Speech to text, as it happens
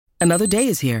Another day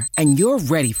is here, and you're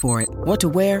ready for it. What to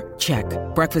wear? Check.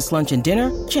 Breakfast, lunch, and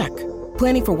dinner? Check.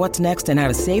 Planning for what's next and how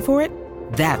to save for it?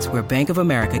 That's where Bank of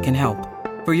America can help.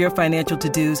 For your financial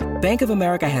to-dos, Bank of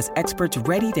America has experts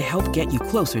ready to help get you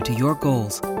closer to your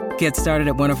goals. Get started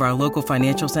at one of our local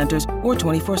financial centers or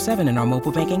 24/7 in our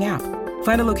mobile banking app.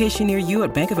 Find a location near you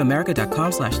at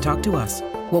bankofamerica.com/talktous.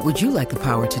 What would you like the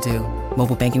power to do?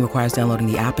 Mobile banking requires downloading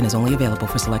the app and is only available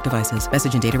for select devices.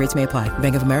 Message and data rates may apply.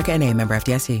 Bank of America N.A., member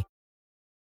FDIC.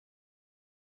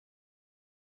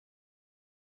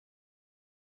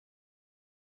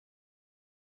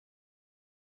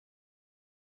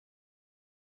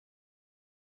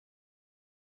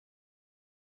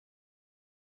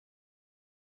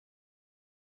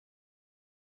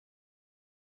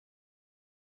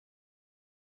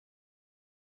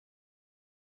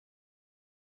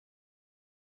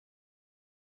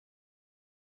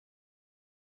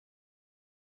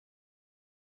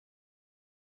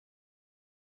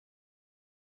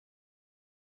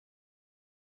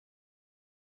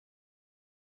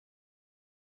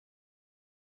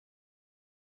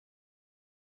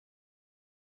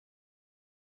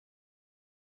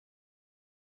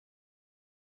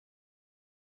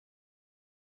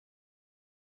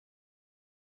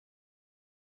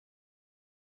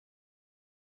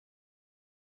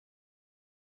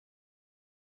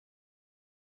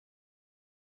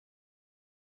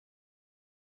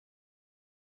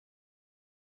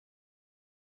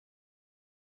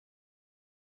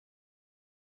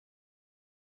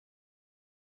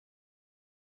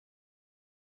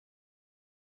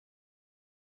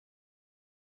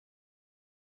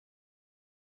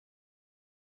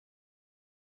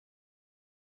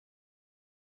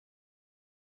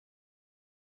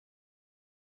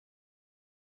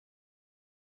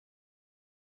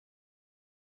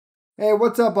 Hey,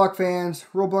 what's up, Buck fans?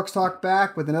 Real Bucks Talk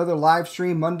back with another live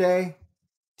stream Monday.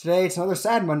 Today, it's another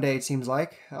sad Monday, it seems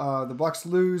like. The Bucks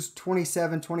lose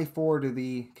 27-24 to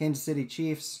the Kansas City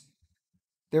Chiefs.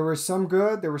 There was some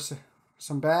good, there was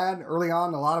some bad. Early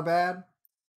on, a lot of bad.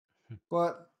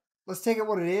 But let's take it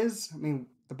what it is. I mean,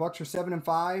 the Bucks are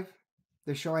 7-5.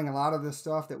 They're showing a lot of the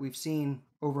stuff that we've seen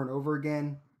over and over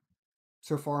again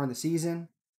so far in the season.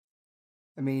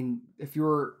 I mean, if you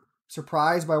were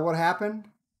surprised by what happened,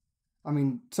 I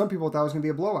mean, some people thought it was going to be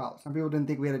a blowout. Some people didn't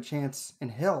think we had a chance in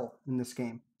hell in this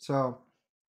game. So,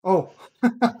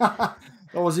 that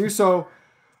was you. So,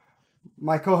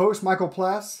 my co-host, Michael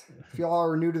Pless, if y'all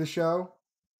are new to the show,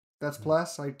 that's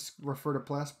Pless. I just refer to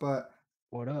Pless. But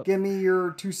what up? Give me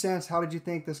your 2 cents. How did you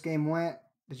think this game went?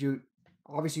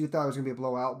 Obviously you thought it was going to be a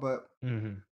blowout, but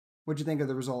what'd you think of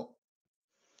the result?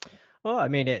 Well, I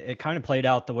mean, it kind of played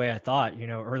out the way I thought.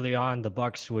 Early on, the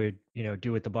Bucks would,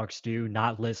 do what the Bucks do,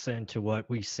 not listen to what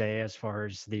we say as far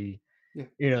as the,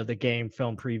 the game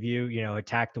film preview.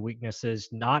 Attack the weaknesses,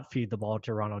 not feed the ball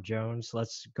to Ronald Jones.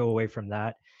 Let's go away from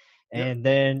that. And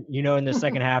then, in the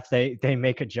second half, they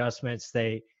make adjustments.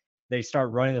 They start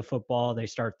running the football. They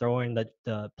start throwing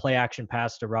the play action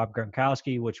pass to Rob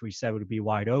Gronkowski, which we said would be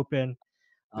wide open.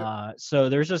 So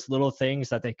there's just little things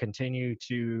that they continue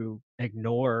to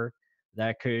ignore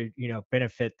that could,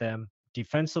 benefit them.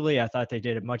 Defensively, I thought they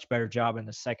did a much better job in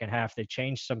the second half. They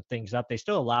changed some things up. They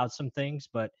still allowed some things,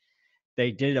 but they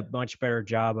did a much better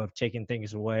job of taking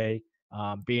things away,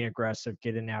 being aggressive,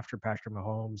 getting after Patrick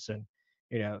Mahomes. And,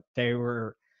 they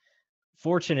were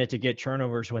fortunate to get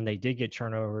turnovers when they did get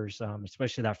turnovers,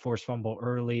 especially that forced fumble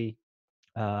early.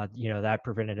 That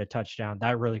prevented a touchdown.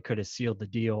 That really could have sealed the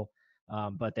deal.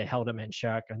 But they held them in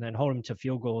check, and then hold them to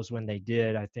field goals when they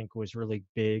did, I think was really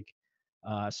big.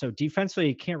 So defensively,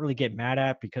 you can't really get mad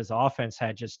at because the offense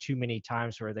had just too many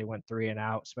times where they went 3 and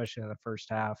out, especially in the first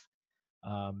half.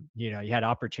 You had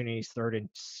opportunities third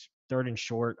and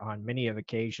short on many of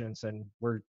occasions, and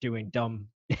we're doing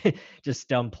just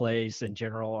dumb plays in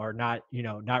general, or not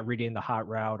reading the hot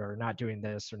route, or not doing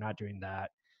this or not doing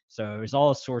that. So it was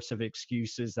all sorts of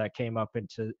excuses that came up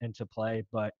into play.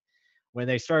 But when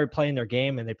they started playing their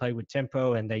game and they played with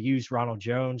tempo and they used Ronald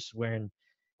Jones when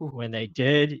they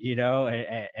did,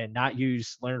 and not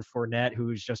use Leonard Fournette, who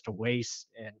was just a waste.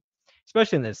 And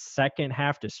especially in the second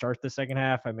half, to start the second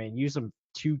half, I mean, use them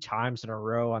 2 times in a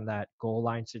row on that goal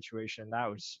line situation. That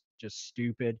was just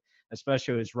stupid,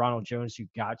 especially as Ronald Jones, who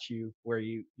got you where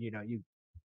you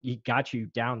got you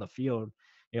down the field.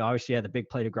 Obviously you had the big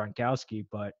play to Gronkowski,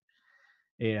 but,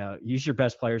 use your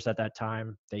best players at that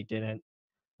time. They didn't.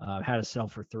 Had to sell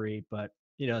for 3, but,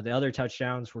 the other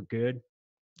touchdowns were good.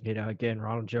 Again,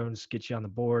 Ronald Jones gets you on the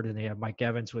board, and they have Mike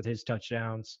Evans with his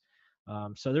touchdowns.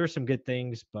 So there were some good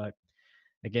things, but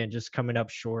again, just coming up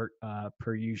short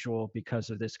per usual because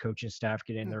of this coaching staff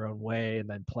getting their own way, and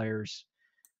then players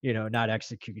not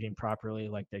executing properly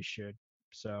like they should.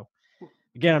 So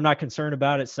again, I'm not concerned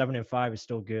about it. 7-5 is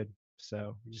still good.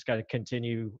 So we just got to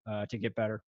continue to get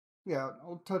better. Yeah,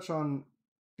 I'll touch on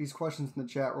these questions in the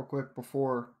chat real quick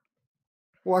before.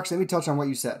 Well, actually, let me touch on what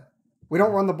you said. We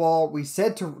don't run the ball. We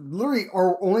said to literally,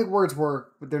 our only words were,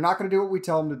 they're not going to do what we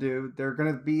tell them to do. They're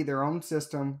going to be their own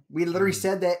system. We literally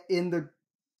said that in the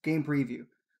game preview.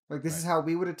 Like, this is how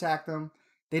we would attack them.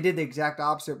 They did the exact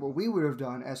opposite what we would have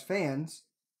done as fans.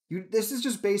 This is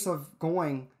just based of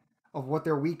what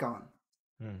they're weak on.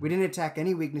 We didn't attack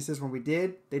any weaknesses. When we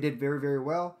did, they did very, very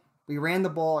well. We ran the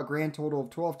ball a grand total of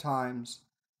 12 times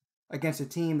against a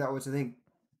team that was, I think,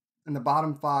 in the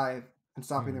bottom 5 and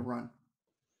stopping the run.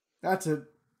 That's a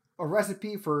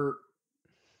recipe for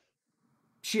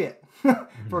shit,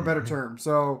 for a better term.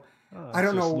 So I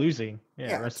don't know. Losing.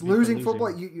 Yeah, it's losing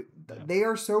football. They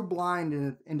are so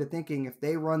blind into thinking if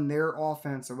they run their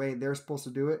offense the way they're supposed to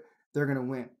do it, they're going to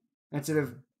win. Instead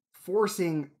of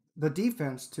forcing the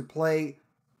defense to play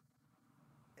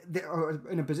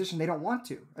in a position they don't want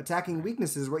to. Attacking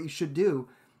weaknesses is what you should do.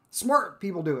 Smart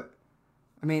people do it.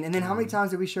 I mean, and then how many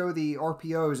times did we show the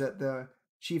RPOs that the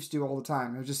Chiefs do all the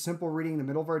time? It was just simple reading the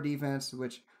middle of our defense,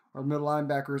 which our middle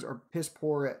linebackers are piss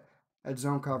poor at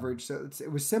zone coverage. So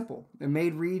it was simple. It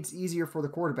made reads easier for the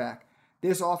quarterback.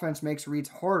 This offense makes reads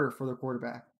harder for the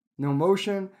quarterback. No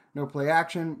motion, no play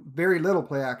action, very little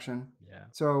play action. Yeah.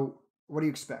 So what do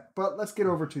you expect? But let's get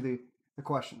over to the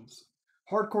questions.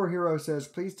 Hardcore Hero says,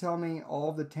 please tell me all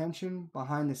of the tension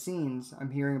behind the scenes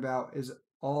I'm hearing about is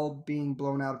all being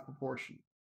blown out of proportion.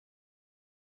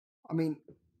 I mean,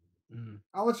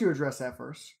 I'll let you address that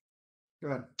first. Go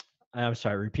ahead. I'm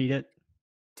sorry, repeat it.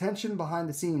 Tension behind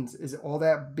the scenes, is all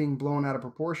that being blown out of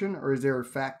proportion, or is there a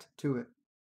fact to it?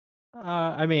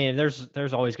 I mean,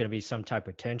 there's always going to be some type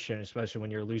of tension, especially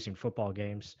when you're losing football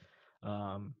games.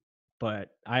 But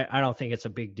I don't think it's a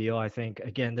big deal. I think,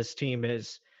 again, this team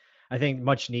is, I think,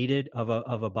 much needed of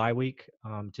a bye week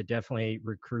to definitely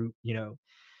recruit,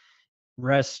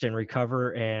 rest and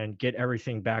recover and get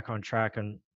everything back on track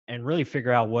and really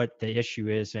figure out what the issue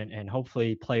is and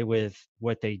hopefully play with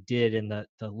what they did in the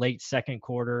late second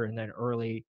quarter and then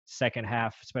early second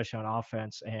half, especially on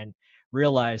offense, and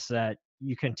realize that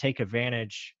you can take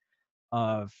advantage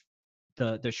of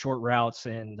the short routes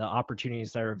and the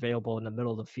opportunities that are available in the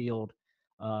middle of the field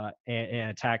and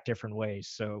attack different ways.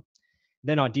 So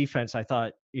then on defense, I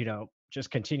thought, just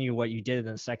continue what you did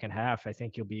in the second half. I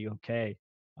think you'll be okay.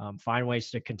 Find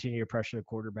ways to continue to pressure the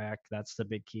quarterback. That's the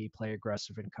big key. Play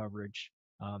aggressive in coverage.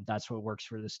 That's what works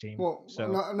for this team. Well,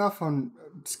 so enough on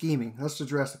scheming. Let's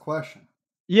address the question.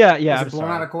 Yeah. I'm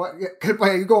sorry.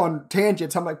 You go on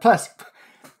tangents. I'm like, plus,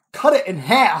 cut it in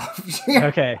half.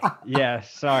 Okay. Yeah.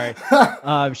 Sorry.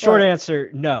 Short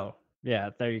answer, no. Yeah.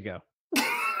 There you go.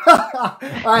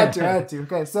 I had to.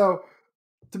 Okay. So,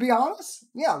 to be honest,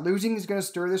 yeah, losing is going to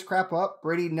stir this crap up.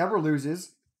 Brady never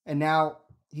loses, and now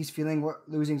he's feeling what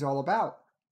losing's all about.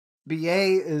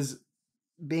 BA is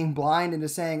being blind into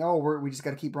saying, "Oh, we just got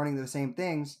to keep running the same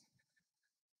things."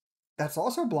 That's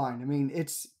also blind. I mean,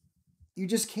 you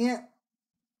just can't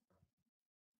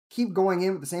keep going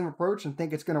in with the same approach and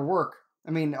think it's going to work.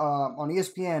 I mean, on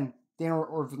ESPN, Dan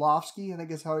Orlovsky, I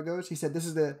think is how it goes. He said this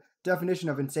is the definition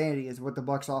of insanity: is what the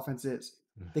Bucs offense is.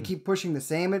 They keep pushing the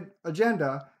same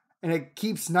agenda, and it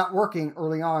keeps not working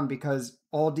early on because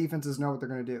all defenses know what they're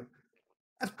going to do.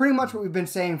 That's pretty much what we've been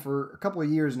saying for a couple of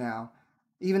years now,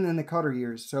 even in the Cutter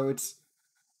years. So it's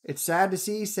sad to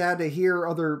see, sad to hear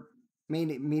other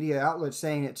media outlets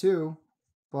saying it too,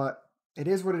 but it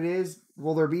is what it is.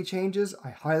 Will there be changes?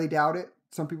 I highly doubt it.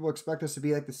 Some people expect us to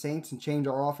be like the Saints and change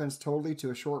our offense totally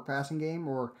to a short passing game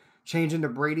or change into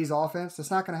Brady's offense.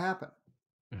 That's not going to happen.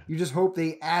 You just hope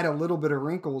they add a little bit of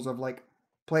wrinkles of like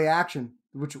play action,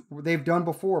 which they've done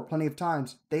before plenty of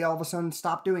times. They all of a sudden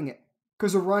stop doing it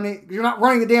because you're not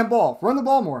running the damn ball. Run the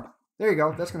ball more. There you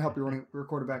go. That's going to help your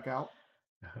quarterback out.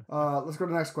 Let's go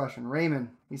to the next question. Raymond,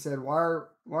 he said, why are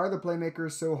the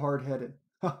playmakers so hard-headed?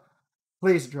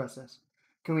 Please address this.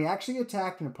 Can we actually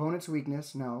attack an opponent's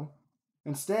weakness? No.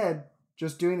 Instead,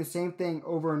 just doing the same thing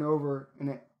over and over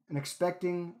and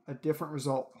expecting a different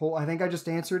result. I think I just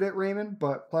answered it, Raymond,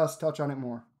 but plus touch on it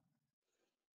more.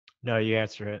 No, you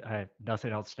answered it. I have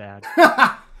nothing else to add.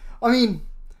 I mean,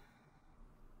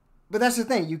 but that's the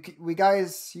thing. You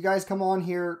guys come on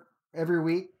here every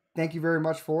week. Thank you very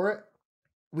much for it.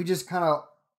 We just kind of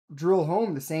drill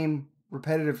home the same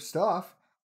repetitive stuff,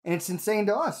 and it's insane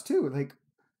to us too. Like,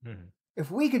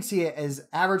 if we could see it as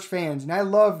average fans, and I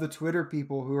love the Twitter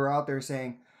people who are out there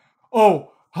saying,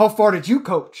 "Oh, how far did you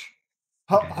coach?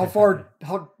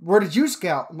 Where did you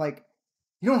scout?" I'm like,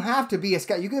 you don't have to be a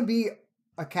scout. You can be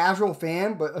a casual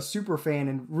fan, but a super fan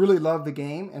and really love the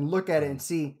game and look at it and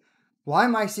see, why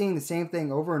am I seeing the same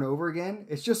thing over and over again?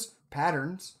 It's just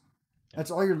patterns.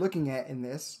 That's all you're looking at in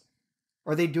this.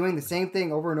 Are they doing the same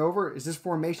thing over and over? Is this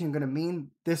formation going to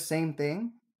mean this same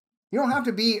thing? You don't have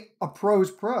to be a pro's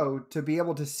pro to be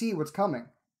able to see what's coming.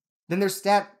 Then there's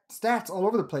stats all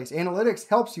over the place. Analytics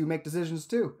helps you make decisions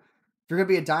too. If you're going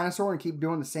to be a dinosaur and keep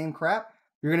doing the same crap,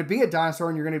 you're going to be a dinosaur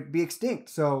and you're going to be extinct.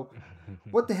 So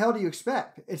what the hell do you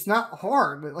expect? It's not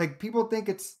hard. Like, people think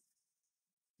it's,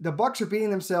 the Bucs are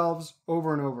beating themselves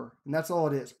over and over. And that's all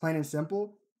it is, plain and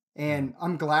simple. And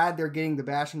I'm glad they're getting the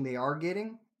bashing they are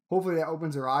getting. Hopefully that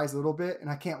opens their eyes a little bit. And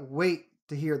I can't wait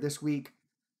to hear this week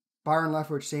Byron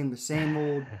Leftwich saying the same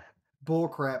old bull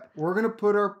crap. We're going to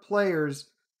put our players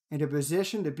in a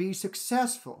position to be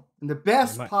successful in the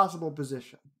best possible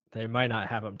position. They might not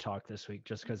have him talk this week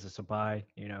just because it's a bye,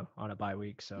 on a bye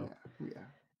week. So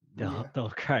they'll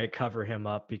try to cover him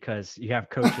up, because you have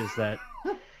coaches that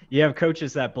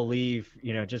believe,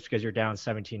 just because you're down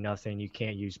 17-0, you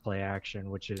can't use play action,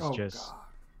 which is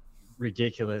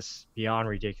ridiculous, beyond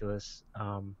ridiculous.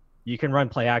 You can run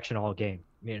play action all game.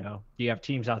 You have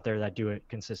teams out there that do it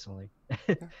consistently.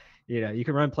 You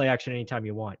can run play action anytime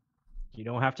you want. You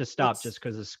don't have to stop just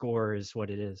because the score is what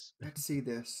it is. Let's see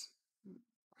this.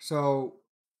 So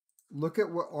look at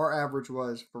what our average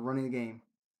was for running the game.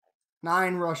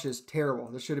 9 rushes, terrible.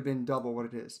 This should have been double what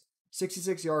it is.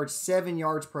 66 yards, 7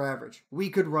 yards per average. We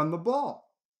could run the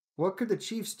ball. What could the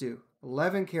Chiefs do?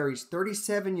 11 carries,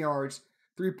 37 yards,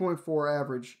 3.4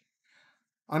 average.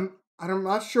 I'm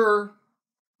not sure.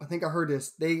 I think I heard this.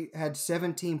 They had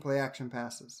 17 play action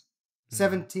passes.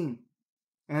 17.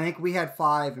 And I think we had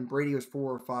 5 and Brady was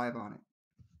 4 or 5 on it.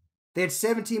 They had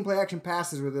 17 play action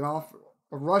passes with a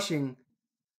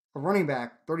running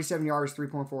back, 37 yards,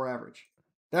 3.4 average.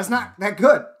 That's not that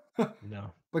good.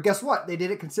 No. But guess what? They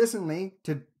did it consistently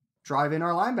to drive in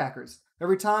our linebackers.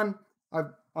 Every time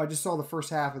I just saw the first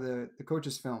half of the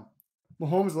coach's film.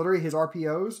 Mahomes, literally, his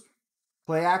RPOs,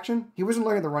 play action, he wasn't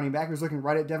looking at the running back. He was looking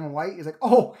right at Devin White. He's like,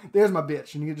 oh, there's my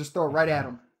bitch. And you just throw it right at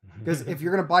him. Because if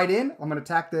you're going to bite in, I'm going to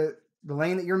attack the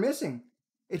lane that you're missing.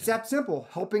 It's that simple.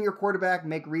 Helping your quarterback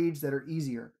make reads that are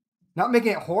easier. Not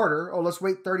making it harder. Oh, let's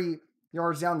wait 30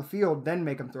 yards down the field, then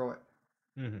make them throw it.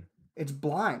 Mm-hmm. It's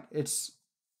blind.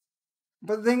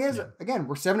 But the thing is, again,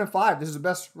 we're 7-5. This is the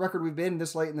best record we've been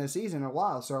this late in the season in a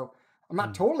while. So I'm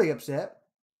not totally upset,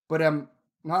 but I'm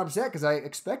not upset because I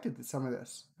expected some of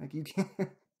this. Like, you can't.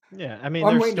 Yeah, I mean,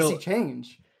 I'm waiting to see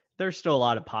change. There's still a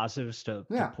lot of positives to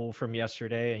pull from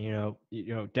yesterday, and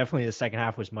definitely the second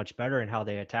half was much better in how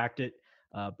they attacked it,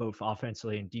 both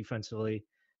offensively and defensively.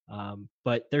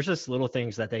 But there's just little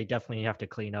things that they definitely have to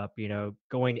clean up.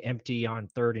 Going empty on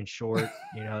 3rd and short,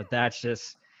 that's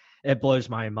just, it blows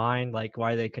my mind, like,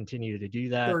 why they continue to do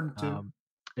that. 3rd and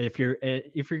 2.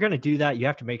 If you're going to do that, you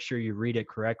have to make sure you read it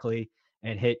correctly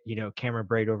and hit Cameron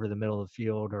Braid over the middle of the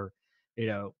field, or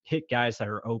hit guys that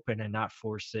are open and not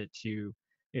force it to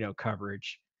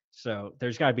coverage. So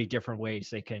there's got to be different ways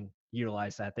they can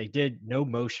utilize that. They did no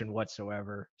motion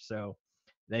whatsoever, so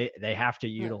they have to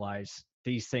utilize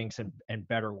these things in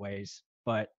better ways.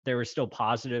 But there were still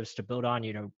positives to build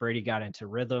on. Brady got into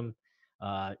rhythm.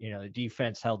 The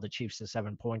defense held the Chiefs to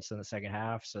 7 points in the second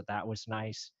half, so that was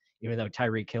nice. Even though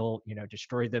Tyreek Hill,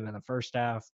 destroyed them in the first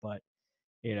half, but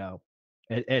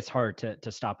it's hard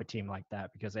to stop a team like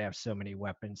that because they have so many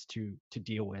weapons to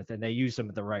deal with, and they use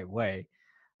them the right way.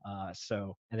 And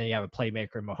then you have a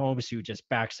playmaker in Mahomes who just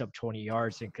backs up 20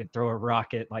 yards and can throw a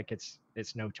rocket like it's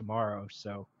no tomorrow.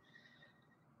 So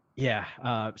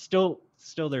still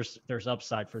there's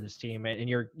upside for this team, and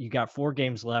you got 4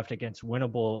 games left against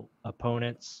winnable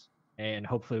opponents, and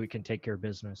hopefully we can take care of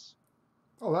business.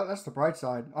 Oh, that's the bright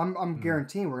side. I'm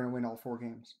guaranteeing we're going to win all 4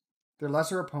 games. They're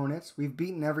lesser opponents. We've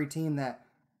beaten every team that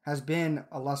has been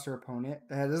a lesser opponent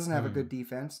that doesn't have a good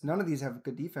defense. None of these have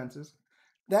good defenses.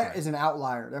 That is an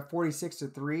outlier. That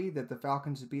 46-3 that the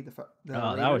Falcons beat the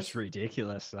Raiders. That was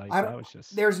ridiculous. That was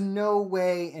just. There's no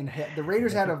way in hell. The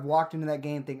Raiders had to have walked into that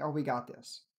game thinking, "Oh, we got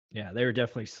this." Yeah, they were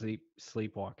definitely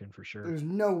sleepwalking for sure. There's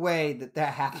no way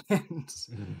that happens.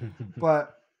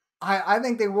 But I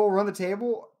think they will run the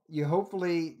table.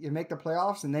 Hopefully you make the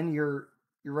playoffs, and then you're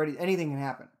ready. Anything can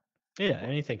happen. Yeah,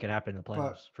 anything can happen in the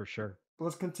playoffs for sure. But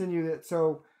let's continue that.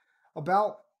 So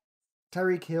about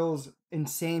Tyreek Hill's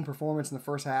insane performance in the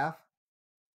first half.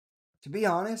 To be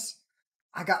honest,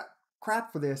 I got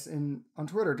crap for this on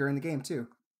Twitter during the game too.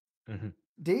 Mm-hmm.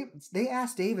 They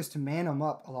asked Davis to man him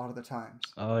up a lot of the times.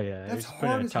 Oh yeah, that's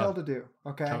hard as hell to do.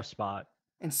 Okay, tough spot.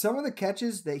 And some of the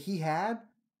catches that he had,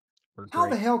 how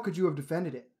the hell could you have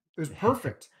defended it? It was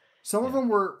perfect. Some of Yeah. them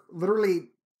were literally,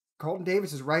 Colton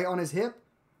Davis is right on his hip.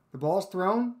 The ball's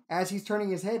thrown. As he's turning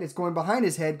his head, it's going behind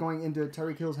his head, going into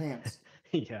Tyreek Hill's hands.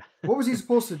 Yeah. What was he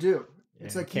supposed to do?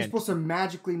 It's Yeah, you like he's can't. supposed to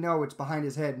magically know it's behind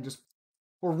his head and just,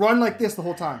 or run like this the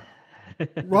whole time. Yeah.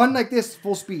 Run like this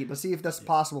full speed. Let's see if that's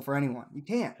possible for anyone. You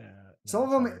can't. No, Some of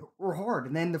it's them hard. were hard.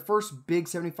 And then the first big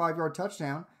 75-yard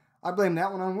touchdown, I blame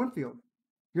that one on Winfield.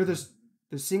 You're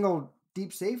the single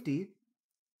deep safety.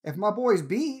 If my boy's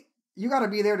beat, you got to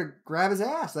be there to grab his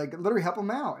ass, like literally help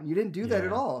him out. And you didn't do that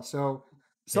at Yeah. all. So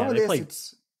some Yeah, of they this, played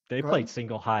it's they go played ahead.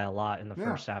 single high a lot in the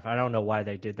Yeah. first half. I don't know why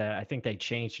they did that. I think they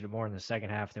changed it more in the second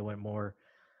half. They went more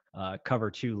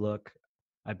cover two look,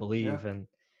 I Yeah. believe, and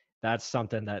that's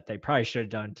something that they probably should have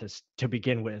done to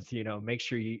begin with. Make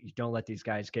sure you don't let these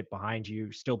guys get behind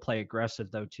you. Still play aggressive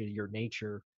though to your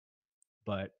nature,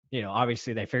 but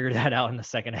obviously they figured that out in the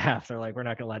second half. They're like, we're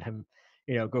not gonna let him,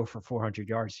 go for 400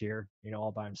 yards here,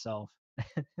 all by himself.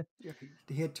 Yeah.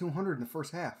 He had 200 in the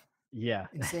first half. Yeah.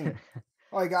 Insane.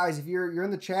 All right, guys, if you're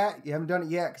in the chat, you haven't done it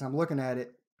yet because I'm looking at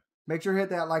it. Make sure to hit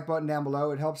that like button down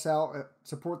below. It helps out.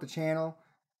 Support the channel.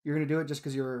 You're going to do it just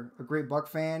because you're a great Buck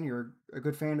fan. You're a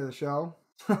good fan of the show.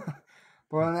 But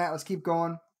on that, let's keep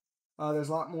going. There's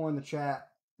a lot more in the chat.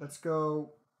 Let's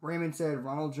go. Raymond said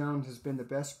Ronald Jones has been the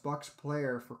best Bucks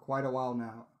player for quite a while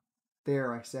now.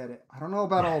 There, I said it. I don't know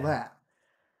about all that.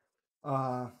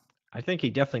 I think he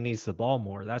definitely needs the ball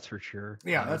more. That's for sure.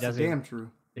 Yeah, He that's doesn't. damn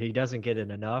true. He doesn't get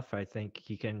it enough. I think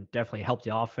he can definitely help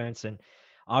the offense, and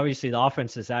obviously the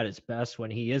offense is at its best when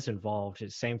he is involved.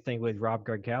 It's same thing with Rob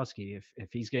Gronkowski.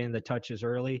 If he's getting the touches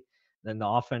early, then the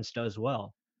offense does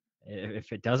well.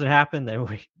 If it doesn't happen, then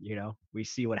we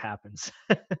see what happens.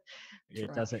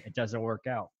 Trash. It doesn't work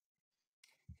out.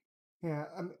 Yeah,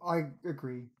 I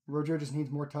agree. Rojo just needs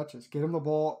more touches. Get him the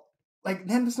ball. Like,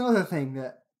 then there's another thing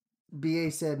that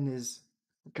BA said in his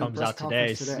Comes press out today.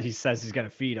 conference today. He says he's gonna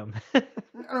feed him.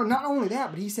 No, not only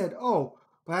that, but he said,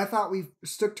 but I thought we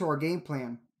stuck to our game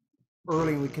plan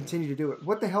early and we continue to do it.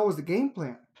 What the hell was the game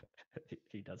plan?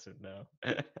 He doesn't know.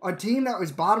 A team that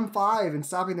was bottom 5 and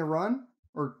stopping the run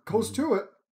or close to it,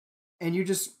 and you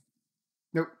just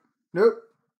nope.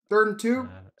 3rd and 2,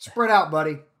 spread out,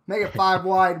 buddy. Make it 5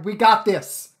 wide. We got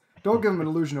this. Don't give them an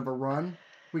illusion of a run.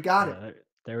 We got it.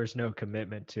 There was no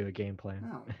commitment to a game plan.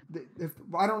 No,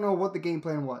 I don't know what the game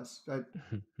plan was.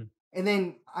 And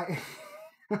then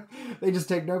they just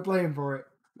take no blame for it.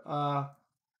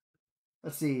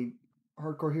 Let's see.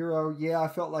 Hardcore Hero. Yeah, I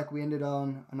felt like we ended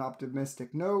on an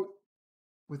optimistic note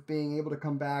with being able to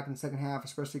come back in the second half,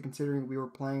 especially considering we were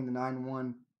playing the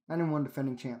 9-1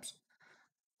 defending champs.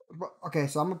 Okay,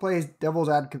 so I'm going to play as devil's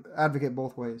advocate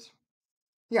both ways.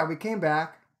 Yeah, we came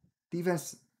back.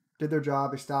 Defense did their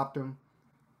job. They stopped them.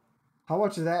 How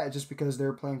much of that is just because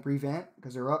they're playing prevent?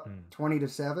 Because they're up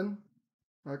 20-7?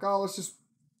 Like, let's just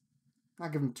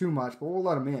not give them too much, but we'll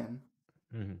let them in.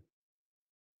 Mm-hmm.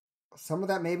 Some of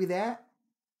that maybe that.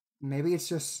 Maybe it's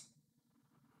just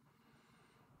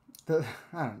I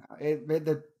don't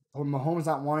know. Mahomes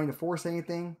not wanting to force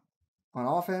anything on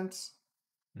offense.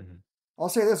 Mm-hmm. I'll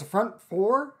say this: the front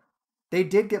 4, they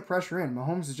did get pressure in.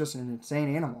 Mahomes is just an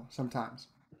insane animal sometimes.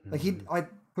 Mm-hmm. Like I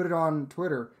put it on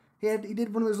Twitter. He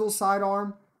did one of those little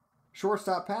sidearm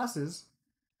shortstop passes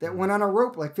that went on a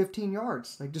rope like 15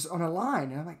 yards, like just on a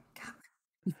line. And I'm like,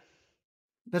 God,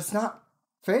 that's not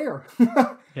fair.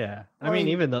 Yeah, I mean,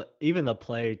 even the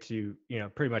play to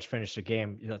pretty much finish the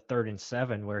game, 3rd and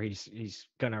 7, where he's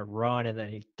gonna run and then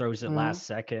he throws it last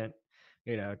second,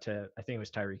 to I think it was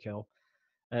Tyreek Hill.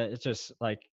 It's just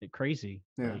like crazy.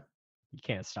 Yeah, like, you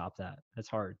can't stop that. That's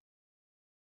hard.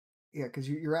 Yeah, because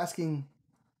you're asking.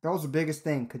 That was the biggest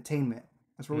thing: containment.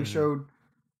 That's what we showed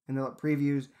in the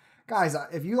previews, guys.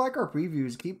 If you like our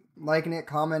previews, keep liking it,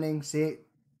 commenting,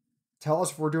 tell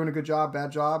us if we're doing a good job,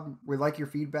 bad job. We like your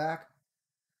feedback.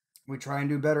 We try and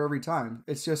do better every time.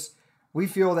 It's just we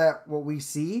feel that what we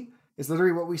see is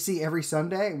literally what we see every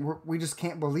Sunday, and we just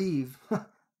can't believe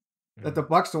that the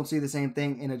Bucs don't see the same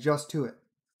thing and adjust to it.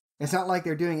 It's not like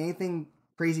they're doing anything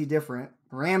crazy different.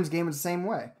 The Rams game is the same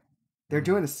way. They're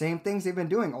doing the same things they've been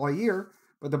doing all year,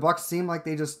 but the Bucs seem like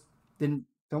they just didn't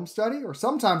film study, or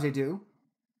sometimes they do.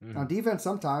 On defense,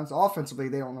 sometimes. Offensively,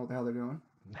 they don't know what the hell they're doing.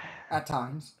 At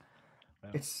times.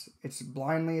 Yeah. It's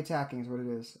blindly attacking is what it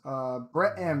is.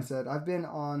 Brett M said, I've been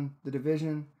on the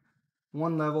Division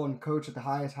 1 level and coach at the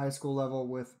highest high school level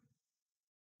with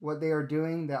what they are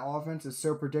doing. That offense is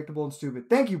so predictable and stupid.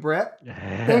 Thank you, Brett.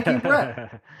 Thank you,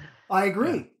 Brett. I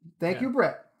agree. Yeah. Thank you,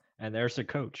 Brett. And there's a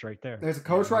coach right there. There's a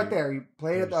coach right there. He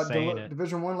played at the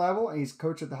Division 1 level, and he's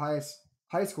coached at the highest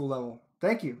high school level.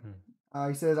 Thank you.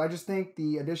 He says, I just think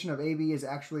the addition of AB is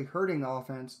actually hurting the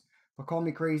offense but call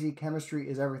me crazy. Chemistry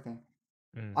is everything.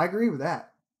 Mm, I agree with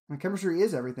that. I mean, chemistry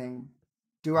is everything.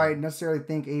 Do I mm, necessarily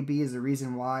think AB is the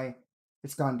reason why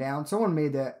it's gone down? Someone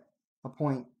made that a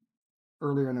point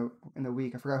earlier in the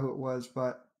week. I forgot who it was,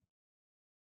 but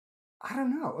I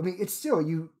don't know. I mean, it's still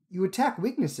you attack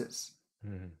weaknesses.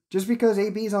 mm. Just because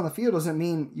AB is on the field doesn't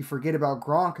mean you forget about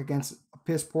Gronk against a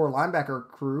piss poor linebacker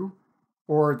crew,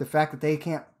 or the fact that they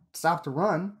can't stop the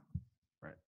run.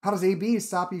 Right. How does AB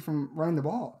stop you from running the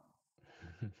ball?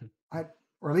 I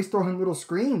or at least throw him little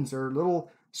screens or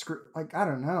like I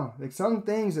don't know. Like some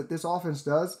things that this offense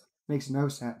does makes no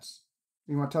sense.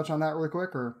 You want to touch on that really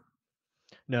quick or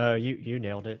No, you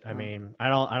nailed it. I uh, mean, I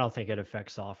don't think it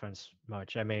affects the offense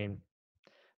much. I mean,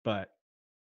 but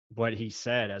what he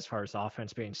said as far as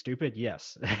offense being stupid,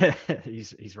 yes,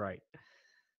 he's right.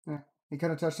 yeah. He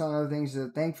kind of touched on other things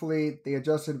that thankfully they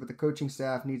adjusted, but the coaching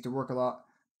staff needs to work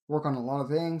on a lot of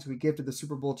things. We gifted the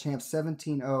Super Bowl champs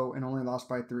 17-0 and only lost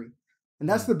by 3. And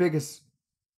that's Mm, the biggest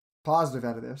positive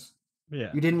out of this.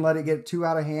 yeah, You didn't let it get too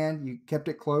out of hand. You kept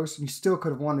it close, and you still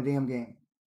could have won the damn game.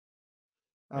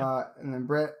 yeah, And then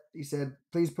Brett, he said,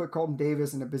 please put Colton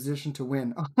Davis in a position to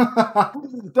win.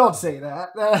 Don't say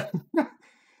that.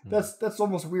 mm. That's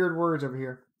almost weird words over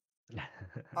here.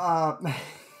 Uh,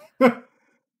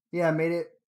 yeah, made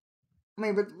it. I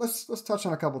mean, but let's touch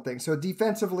on a couple things. So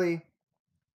defensively,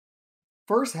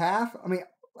 first half. I mean,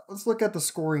 let's look at the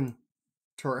scoring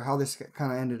chart. How this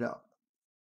kind of ended up.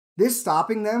 This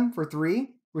stopping them for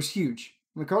 3 was huge.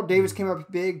 When Colton Davis came Mhm,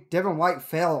 up big, Devin White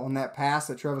fell on that pass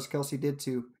that Travis Kelce did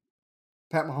to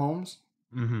Pat Mahomes.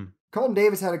 mhm. Colton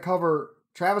Davis had to cover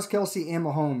Travis Kelce and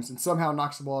Mahomes and somehow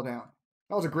knocks the ball down.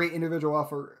 That was a Right. great individual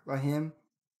effort by him.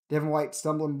 Devin White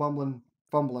stumbling, bumbling,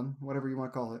 fumbling, whatever you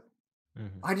want to call it.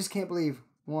 Mhm. I just can't believe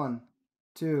 1,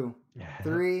 2,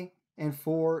 3, and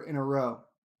 4 in a row.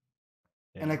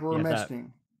 And Yeah, like we were yeah, that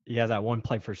mentioning, yeah, that one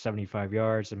play for 75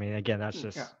 yards. I mean, again, that's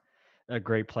yeah, just a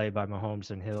great play by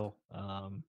Mahomes and Hill.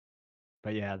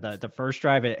 But yeah, the first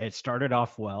drive it started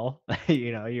off well.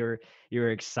 You're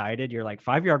excited. You're like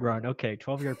 5 yard run, okay,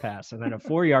 12-yard pass, and then a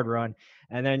 4 yard run,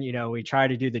 and then we try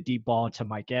to do the deep ball to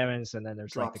Mike Evans, and then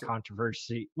there's like the drops it.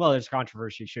 controversy. Well, there's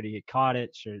controversy. Should he have caught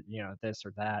it? Should this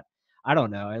or that? I don't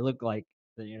know. It looked like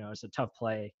it's a tough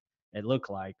play. It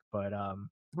looked like, but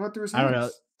Went through his I don't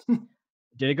know. hands.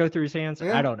 Did it go through his hands?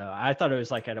 I Yeah, don't know. I thought it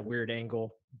was like at a weird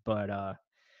angle, but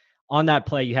on that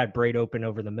play you had Braid open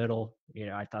over the middle.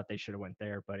 I thought they should have went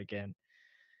there, but again,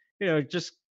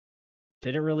 just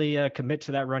didn't really commit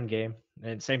to that run game.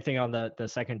 And same thing on the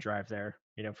second drive there,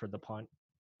 for the punt.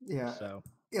 yeah, So,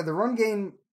 yeah. The run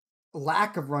game,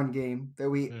 lack of run game that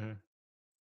we mhm,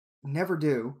 never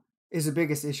do is the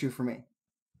biggest issue for me.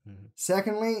 mhm,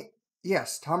 Secondly,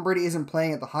 yes, Tom Brady isn't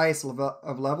playing at the highest level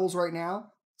of levels right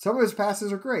now. Some of his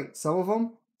passes are great. Some of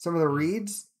them, some of the mhm,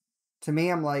 reads, to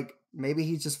me, I'm like, maybe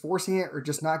he's just forcing it or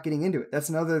just not getting into it. That's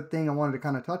another thing I wanted to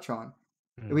kind of touch on.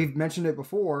 mhm, We've mentioned it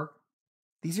before.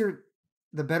 These are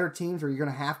the better teams where you're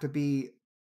going to have to be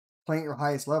playing at your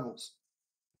highest levels.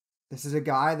 This is a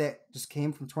guy that just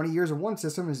came from 20 years of one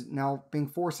system, is now being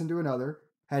forced into another,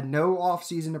 had no off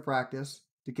season to practice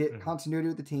to get mhm, continuity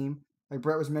with the team, like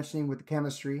Brett was mentioning with the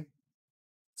chemistry.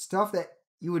 Stuff that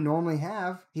you would normally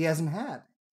have, he hasn't had.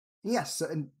 Yes,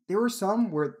 and there were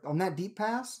some where on that deep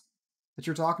pass that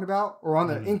you're talking about, or on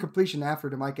the mhm, incompletion after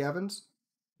to Mike Evans,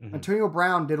 mhm. Antonio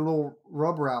Brown did a little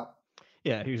rub route,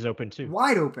 Yeah, he was open too.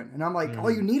 wide open, and I'm like,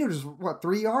 all you Mhm. needed was what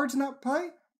 3 yards in that play,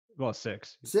 Well,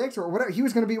 6. 6 or whatever. He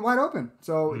was going to be wide open.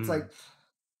 So it's like Mhm,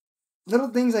 little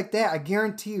things like that. I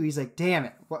guarantee you, he's like, damn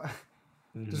it, what?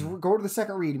 Just mhm. go to the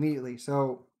second read immediately.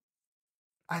 So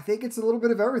I think it's a little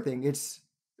bit of everything. It's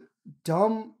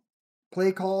dumb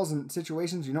play calls and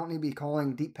situations you don't need to be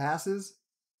calling deep passes.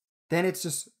 Then it's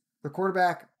just the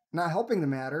quarterback not helping the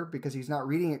matter because he's not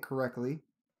reading it correctly.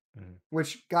 Mhm.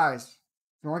 Which, guys,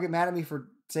 if you want to get mad at me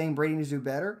for saying Brady needs to do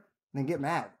better, then get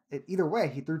mad. Either way,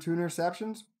 he threw 2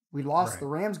 interceptions. We lost the Right.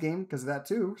 Rams game because of that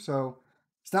too. So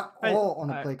it's not I all on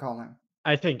the I play calling.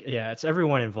 I think, yeah, it's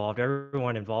everyone involved.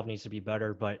 Everyone involved needs to be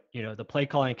better, but the play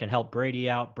calling can help Brady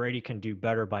out. Brady can do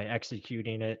better by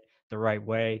executing it the right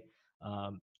way.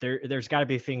 There's got to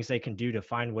be things they can do to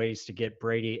find ways to get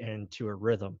Brady into a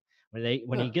rhythm.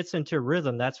 When he Yeah. gets into a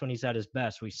rhythm, that's when he's at his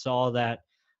best. We saw that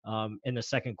in the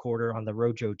second quarter on the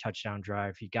Rojo touchdown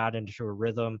drive. He got into a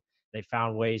rhythm. They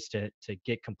found ways to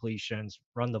get completions,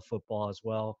 run the football as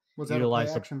well, Was that a play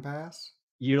utilize the action pass?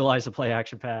 utilize the play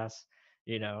action pass,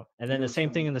 and then It the was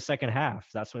same thing funny. in the second half.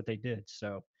 That's what they did.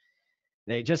 So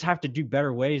they just have to do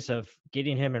better ways of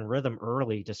getting him in rhythm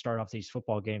early to start off these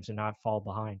football games and not fall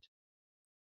behind.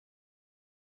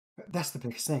 That's the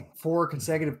biggest thing. 4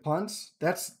 consecutive punts.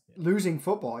 That's losing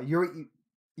football.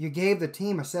 You gave the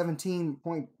team a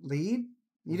 17-point lead.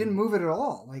 You didn't move it at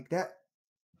all. Like that.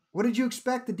 What did you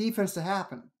expect the defense to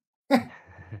happen?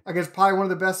 I guess probably one of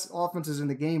the best offenses in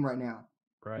the game right now.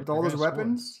 Right. With all those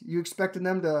weapons, you expected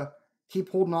them to keep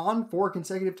holding on 4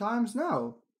 consecutive times?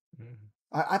 No.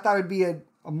 I thought it'd be a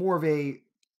more of a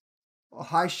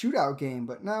high shootout game,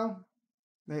 but no.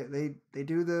 They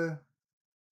do the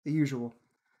usual.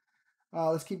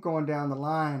 Let's keep going down the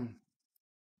line.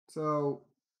 So,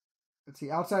 let's see.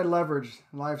 Outside leverage,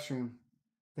 live stream.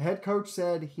 The head coach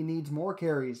said he needs more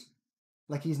carries,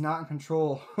 like he's not in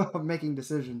control of making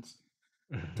decisions.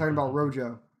 Talking about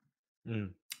Rojo. What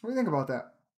do you think about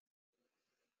that?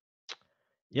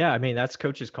 Yeah, I mean, that's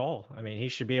coach's call. I mean, he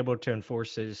should be able to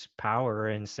enforce his power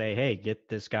and say, hey, get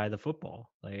this guy the football.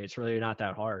 Like, it's really not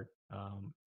that hard.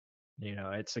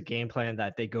 It's a game plan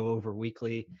that they go over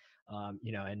weekly.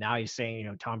 And now he's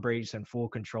saying, Tom Brady's in full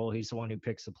control. He's the one who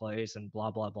picks the plays and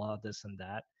blah, blah, blah, this and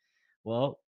that.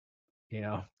 Well, you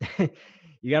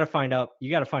got to find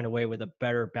a way with a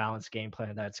better balanced game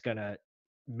plan that's going to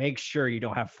make sure you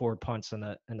don't have 4 punts in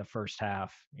the first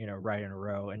half, right in a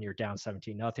row, and you're down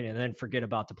 17-0, and then forget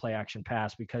about the play action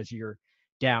pass because you're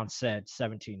down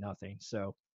 17-0.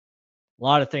 So a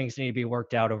lot of things need to be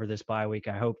worked out over this bye week.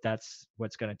 I hope that's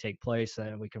what's going to take place,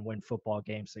 and we can win football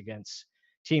games against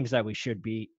teams that we should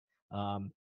beat.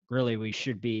 Really, we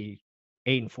should be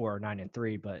 8-4 or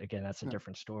 9-3, but again, that's a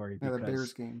different story. Yeah, the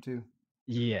Bears game too.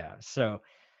 Yeah, so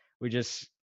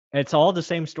it's all the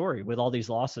same story with all these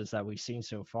losses that we've seen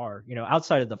so far.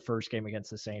 Outside of the first game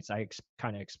against the Saints, I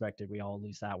kind of expected we all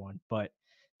lose that one, but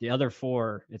the other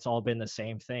 4, it's all been the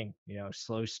same thing.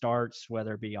 Slow starts,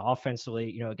 whether it be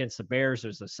offensively. Against the Bears,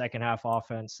 there's the second half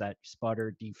offense that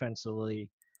sputtered defensively.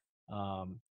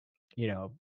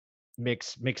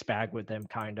 Mixed bag with them,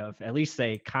 kind of. At least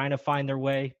they kind of find their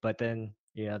way, but then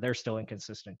they're still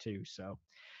inconsistent too. So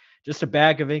just a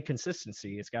bag of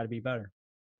inconsistency. It's got to be better.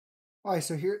 All right,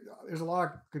 so there's a lot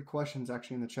of good questions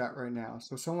actually in the chat right now.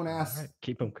 So someone asked, right,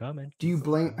 keep them coming. Do you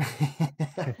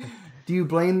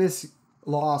blame this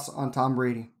loss on Tom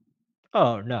Brady?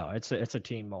 Oh no, it's a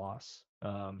team loss.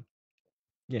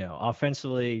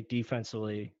 Offensively,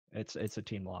 defensively, it's a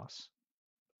team loss.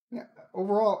 Yeah,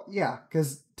 overall, yeah,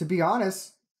 because to be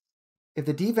honest, if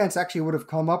the defense actually would have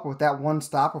come up with that one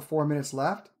stop with 4 minutes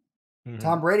left,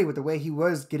 Tom Brady, with the way he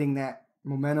was getting that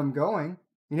momentum going,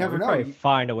 you never know. Probably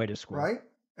find a way to score. Right?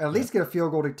 At least get a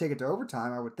field goal to take it to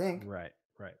overtime, I would think. Right.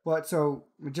 But so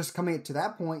just coming to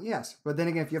that point, yes. But then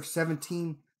again, if you have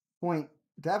 17-point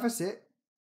deficit,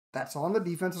 that's on the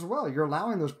defense as well. You're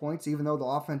allowing those points even though the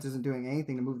offense isn't doing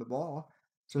anything to move the ball.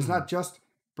 So it's not just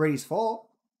Brady's fault.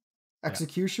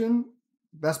 Execution,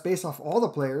 that's based off all the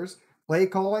players. Play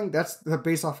calling, that's the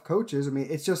based off coaches. I mean,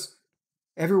 it's just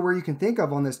everywhere you can think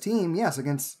of on this team. Yes,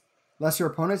 against lesser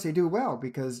opponents, they do well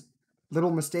because little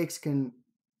mistakes can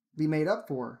be made up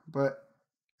for. But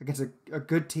against a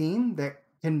good team that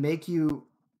can make you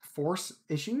force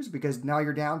issues because now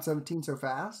you're down 17 so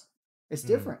fast, it's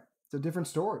different. It's a different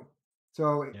story.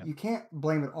 So you can't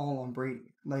blame it all on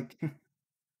Brady. Like,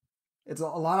 it's a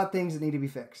lot of things that need to be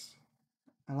fixed.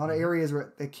 A lot of areas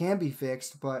where they can be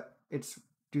fixed, but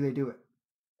do they do it?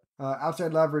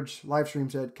 Outside leverage live stream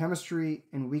said chemistry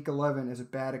in week 11 is a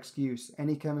bad excuse.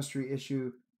 Any chemistry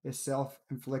issue is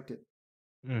self-inflicted.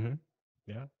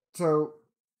 Yeah. So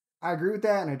I agree with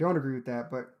that and I don't agree with that,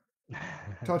 but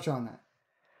touch on that.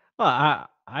 Well,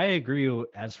 I agree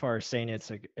as far as saying it's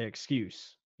an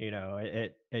excuse.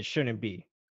 It shouldn't be.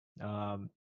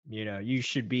 You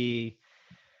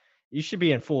should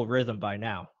be in full rhythm by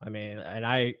now. I mean, and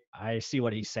I see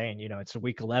what he's saying. It's a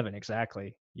week 11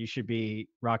 exactly. You should be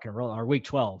rock and roll, or week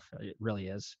 12. It really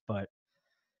is, but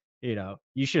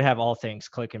you should have all things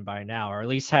clicking by now, or at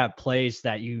least have plays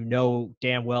that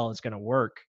damn well is going to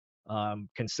work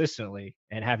consistently,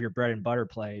 and have your bread and butter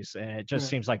plays. And it just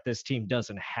seems like this team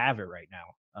doesn't have it right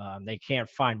now. They can't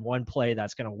find one play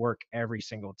that's going to work every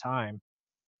single time,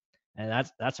 and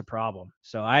that's a problem.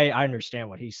 So I understand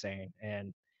what he's saying,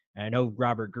 and I know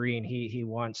Robert Green, he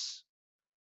wants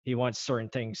certain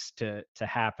things to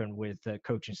happen with the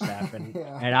coaching staff, and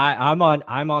and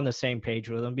I'm on the same page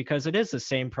with him, because it is the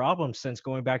same problem since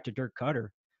going back to Dirk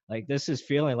Cutter. Like, this is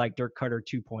feeling like Dirk Cutter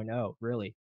 2.0,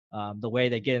 really, the way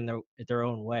they get in their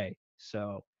own way.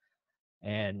 So,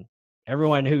 and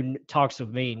everyone who talks with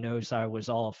me knows I was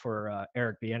all for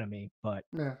Eric Bieniemy, but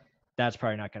that's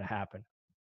probably not going to happen.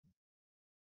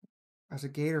 As a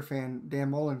Gator fan, Dan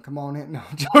Mullen, come on in. No,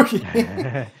 I'm joking.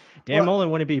 Dan Mullen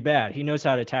wouldn't be bad. He knows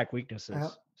how to attack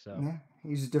weaknesses. He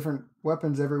uses different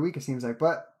weapons every week, it seems like.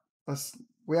 But let's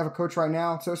we have a coach right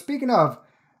now. So speaking of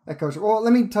that coach, well,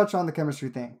 let me touch on the chemistry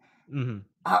thing.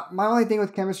 My only thing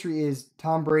with chemistry is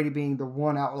Tom Brady being the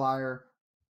one outlier.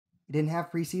 He didn't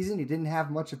have preseason. He didn't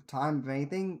have much of time of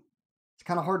anything. It's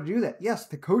kind of hard to do that. Yes,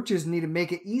 the coaches need to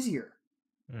make it easier.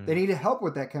 They need to help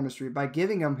with that chemistry by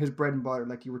giving him his bread and butter,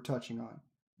 like you were touching on.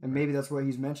 And maybe that's what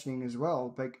he's mentioning as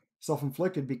well, like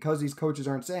self-inflicted, because these coaches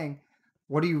aren't saying,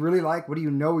 what do you really like? What do you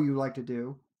know you like to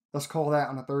do? Let's call that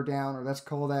on a third down, or let's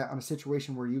call that on a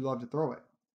situation where you love to throw it.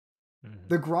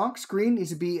 The Gronk screen needs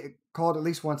to be called at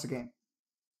least once a game.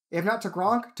 If not to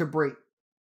Gronk, to Brate.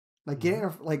 Like, get in,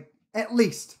 like, at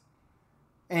least.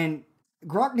 And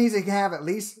Gronk needs to have at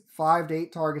least 5 to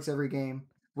 8 targets every game.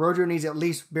 Rojo needs at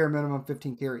least bare minimum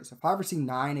 15 carries. If I ever see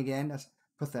 9 again, that's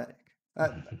pathetic.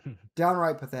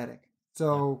 Downright pathetic.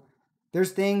 So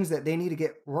there's things that they need to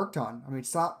get worked on. I mean,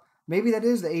 stop. Maybe that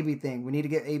is the AB thing. We need to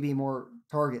get AB more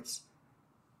targets.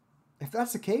 If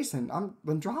that's the case, then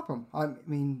drop him. I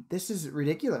mean, this is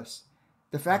ridiculous.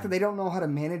 The fact that they don't know how to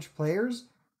manage players,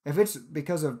 if it's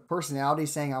because of personality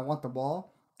saying I want the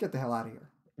ball, get the hell out of here.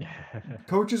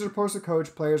 Coaches are supposed to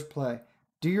coach, players play.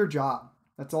 Do your job.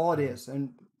 That's all it is.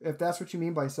 And if that's what you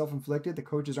mean by self-inflicted, the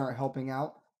coaches aren't helping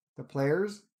out the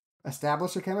players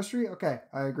establish a chemistry, okay,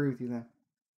 I agree with you then.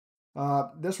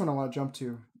 This one I want to jump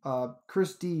to.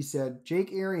 Chris D said,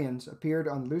 Jake Arians appeared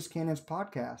on Loose Cannon's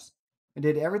podcast and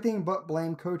did everything but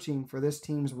blame coaching for this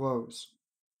team's woes.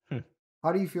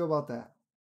 How do you feel about that?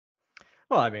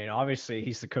 Well, I mean, obviously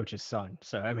he's the coach's son,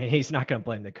 so I mean, he's not going to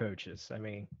blame the coaches. I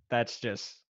mean, that's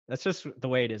just the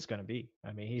way it is going to be.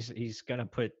 I mean, he's going to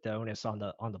put the onus on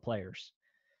the players,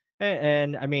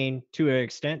 and I mean, to an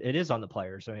extent, it is on the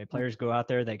players. I mean, players go out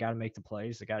there, they got to make the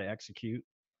plays, they got to execute,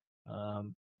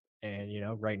 and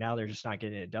right now they're just not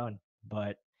getting it done.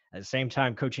 But at the same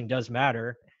time, coaching does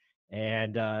matter,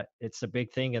 and it's a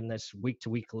big thing in this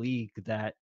week-to-week league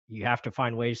that you have to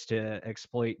find ways to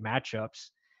exploit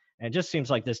matchups. And it just seems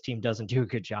like this team doesn't do a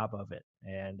good job of it.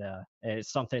 And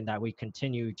it's something that we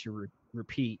continue to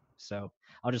repeat. So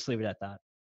I'll just leave it at that.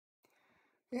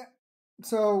 Yeah.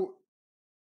 So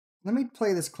let me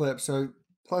play this clip. So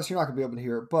plus you're not going to be able to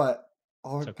hear it, but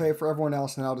I'll play it for everyone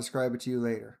else and I'll describe it to you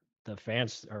later. The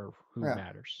fans are who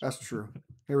matters. That's true.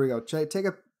 Here we go. Take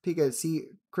a peek at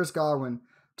Chris Godwin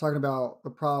talking about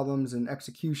the problems and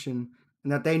execution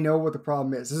and that they know what the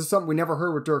problem is. This is something we never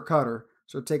heard with Dirk Cutter.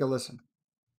 So take a listen.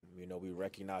 We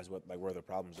recognize where the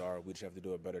problems are. We just have to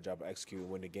do a better job of executing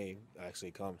when the game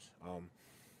actually comes.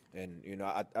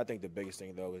 I think the biggest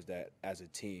thing though is that as a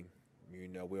team,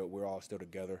 we're all still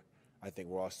together. I think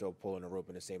we're all still pulling the rope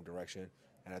in the same direction,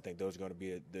 and I think those are going to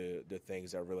be the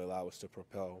things that really allow us to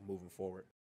propel moving forward.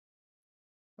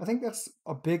 I think that's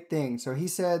a big thing. So he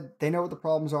said they know what the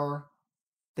problems are.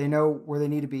 They know where they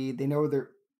need to be. They know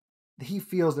he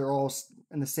feels they're all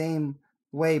in the same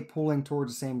way, pulling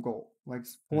towards the same goal. Like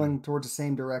pulling towards the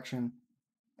same direction,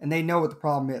 and they know what the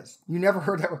problem is. You never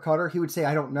heard that with Cutter. He would say,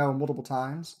 I don't know, multiple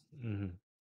times.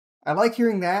 I like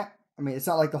hearing that. I mean, it's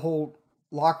not like the whole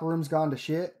locker room's gone to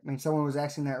shit. I mean, someone was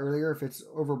asking that earlier if it's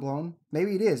overblown.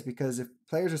 Maybe it is, because if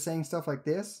players are saying stuff like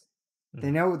this, they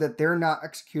know that they're not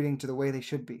executing to the way they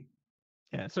should be.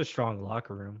 Yeah, it's a strong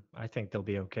locker room. I think they'll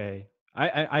be okay.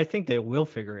 I think they will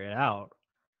figure it out.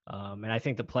 And I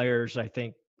think the players,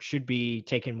 should be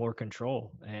taking more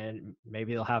control, and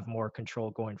maybe they'll have more control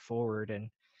going forward and,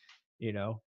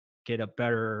 get a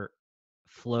better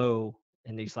flow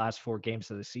in these last 4 games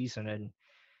of the season.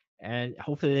 And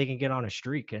hopefully they can get on a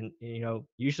streak. And,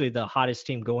 usually the hottest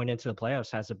team going into the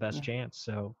playoffs has the best chance.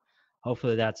 So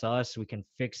hopefully that's us. We can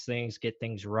fix things, get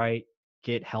things right,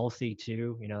 get healthy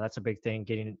too. That's a big thing,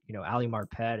 getting, Ali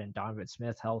Marpet and Donovan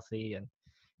Smith healthy, and,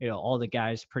 all the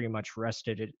guys pretty much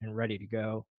rested and ready to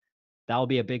go. That'll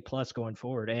be a big plus going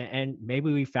forward. And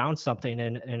maybe we found something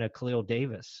in a Khalil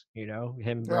Davis,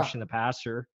 him rushing the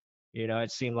passer.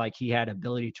 It seemed like he had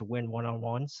ability to win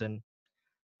one-on-ones, and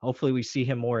hopefully we see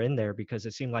him more in there, because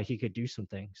it seemed like he could do some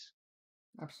things.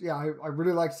 Yeah, I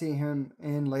really like seeing him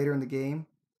in later in the game.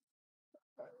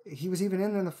 He was even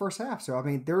in the first half. So, I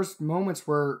mean, there's moments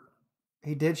where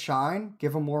he did shine,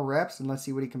 give him more reps, and let's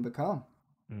see what he can become.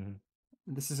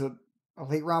 This is a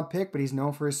late round pick, but he's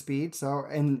known for his speed. So,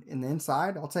 and in the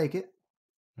inside, I'll take it.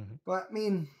 But I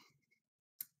mean,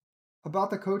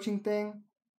 about the coaching thing,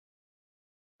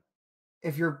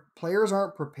 if your players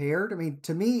aren't prepared, I mean,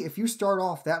 to me, if you start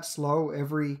off that slow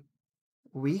every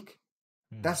week,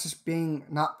 that's just being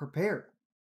not prepared.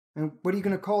 And what are you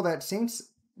going to call that Saints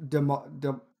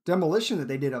demolition that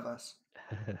they did of us?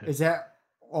 Is that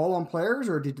all on players,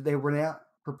 or did they were not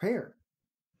prepared?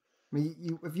 I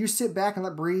mean, if you sit back and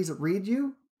let Breeze read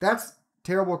you, that's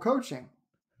terrible coaching.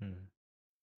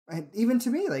 And even to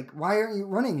me, like, why aren't you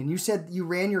running? And you said you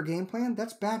ran your game plan.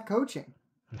 That's bad coaching.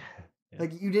 Yeah.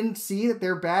 Like, you didn't see that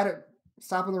they're bad at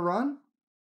stopping the run,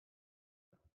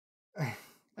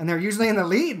 and they're usually in the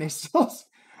lead, and they still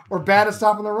or bad at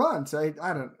stopping the run. So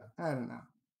I don't know.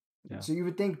 Yeah. So you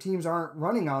would think teams aren't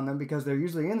running on them because they're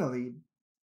usually in the lead.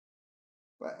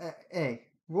 But hey,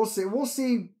 we'll see. We'll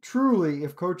see truly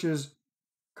if coaches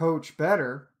coach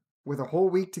better with a whole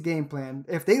week to game plan.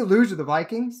 If they lose to the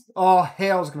Vikings, all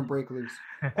hell's going to break loose.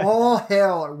 All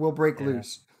hell will break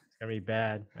loose. It's gonna be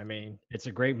bad. I mean, it's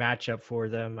a great matchup for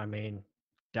them. I mean,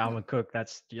 Dalvin Cook,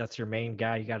 that's your main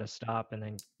guy you got to stop, and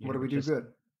then what do we do good?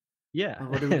 Yeah, Or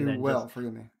what do we and do then well? just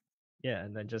Forgive me. yeah,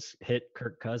 and then just hit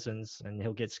Kirk Cousins, and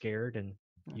he'll get scared, and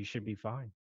you should be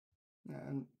fine. Yeah,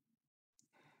 and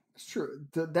it's true.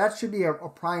 That should be a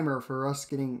primer for us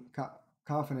getting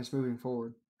confidence moving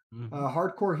forward.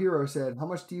 Hardcore Hero said, "How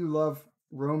much do you love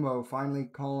Romo finally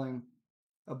calling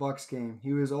a Bucs game?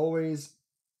 He was always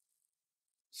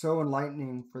so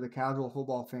enlightening for the casual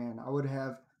football fan. I would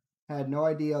have had no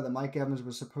idea that Mike Evans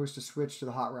was supposed to switch to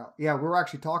the hot route." Yeah, we were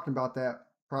actually talking about that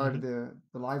prior to the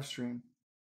live stream.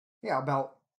 Yeah,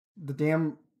 about the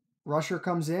damn rusher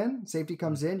comes in, safety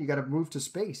comes in, you got to move to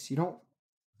space. You don't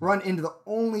run into the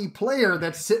only player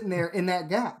that's sitting there in that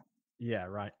gap. Yeah,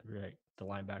 right. The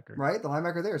linebacker. Right, the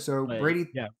linebacker there. So But, Brady.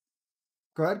 yeah.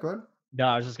 Go ahead. No,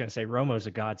 I was just gonna say Romo's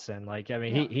a godsend. Like, I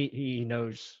mean, Yeah. he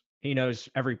knows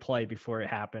every play before it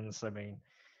happens. I mean,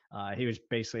 he was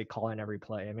basically calling every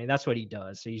play. I mean, that's what he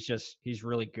does. He's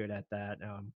really good at that.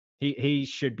 He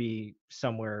should be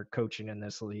somewhere coaching in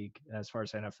this league as far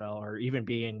as NFL or even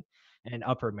being in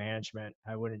upper management.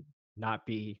 I wouldn't not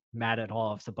be mad at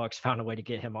all if the Bucs found a way to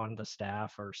get him on the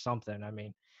staff or something. I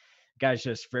mean, guy's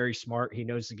just very smart. He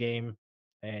knows the game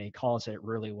and he calls it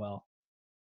really well.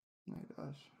 He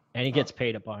does. And he gets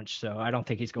paid a bunch, so I don't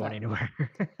think he's going anywhere.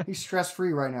 He's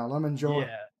stress-free right now. Let him enjoy.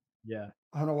 Yeah.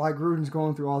 I don't know why Gruden's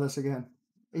going through all this again.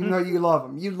 Even though you love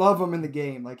him. You love him in the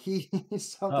game. Like, he's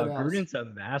something else. Gruden's a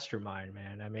mastermind,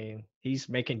 man. I mean, he's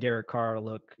making Derek Carr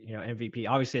look, MVP.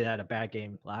 Obviously, they had a bad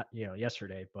game,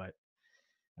 yesterday, but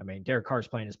I mean, Derek Carr's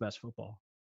playing his best football.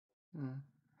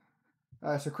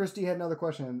 So Christy had another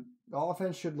question. The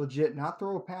offense should legit not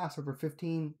throw a pass over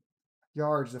 15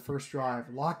 yards the first drive.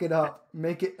 Lock it up.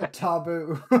 Make it a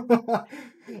taboo.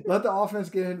 Let the offense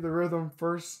get into the rhythm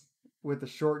first with the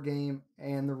short game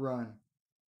and the run.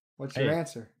 What's your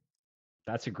answer?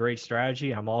 That's a great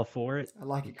strategy. I'm all for it. I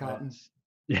like it, Cotton.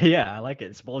 Yeah, I like it.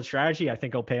 It's a bold strategy. I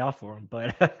think it'll pay off for him.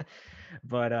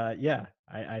 But yeah,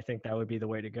 I think that would be the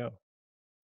way to go.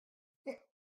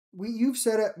 You've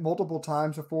said it multiple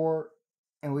times before,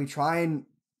 and we try and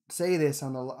say this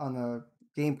on the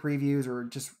game previews or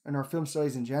just in our film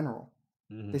studies in general.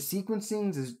 The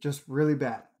sequencing is just really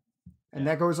bad, and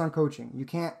that goes on coaching. You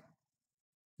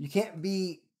can't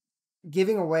be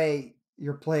giving away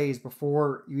your plays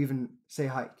before you even say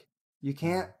hike. You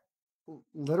can't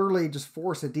literally just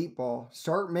force a deep ball.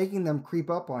 Start making them creep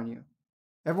up on you.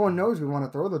 Everyone knows we want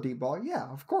to throw the deep ball.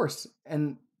 Yeah, of course.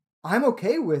 And I'm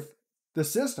okay with the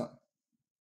system.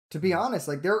 To be honest,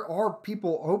 like, there are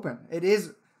people open. It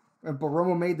is, but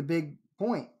Romo made the big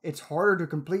point. It's harder to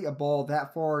complete a ball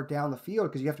that far down the field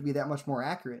because you have to be that much more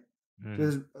accurate.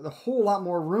 There's a whole lot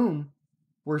more room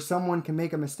where someone can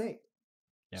make a mistake.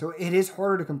 Yeah. So it is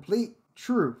harder to complete.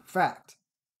 True fact.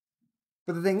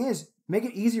 But the thing is, make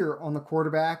it easier on the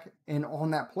quarterback and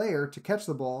on that player to catch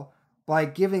the ball by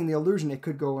giving the illusion it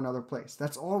could go another place.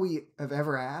 That's all we have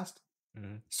ever asked.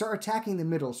 Start attacking the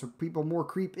middle so people more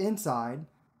creep inside,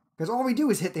 because all we do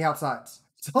is hit the outsides.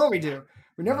 That's all we do.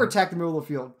 We never attack the middle of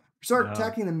the field. We start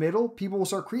attacking the middle, people will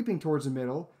start creeping towards the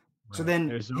middle. Right. So then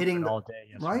hitting all day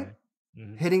yesterday. Right?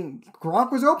 Hitting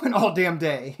Gronk was open all damn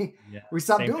day. Yeah. We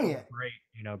stopped doing it.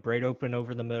 Braid open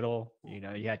over the middle.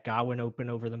 You had Godwin open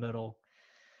over the middle.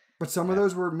 But some of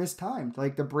those were mistimed.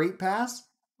 Like the Brate pass,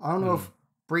 I don't know if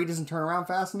Brate doesn't turn around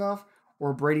fast enough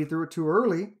or Brady threw it too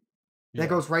early. That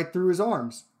goes right through his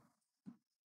arms.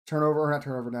 Not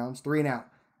turnover downs, 3 and out.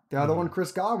 The other one,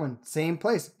 Chris Godwin, same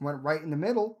place. Went right in the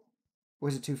middle.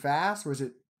 Was it too fast? Was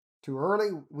it too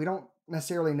early? We don't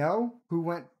necessarily know who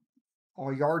went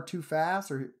a yard too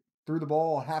fast or threw the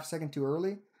ball a half second too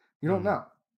early. You don't know.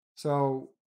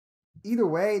 So either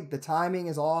way, the timing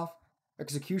is off.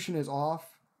 Execution is off.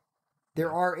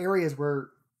 There are areas where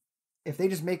if they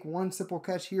just make one simple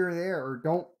catch here or there or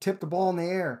don't tip the ball in the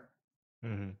air,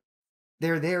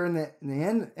 they're there in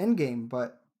the end game,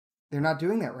 but they're not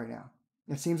doing that right now.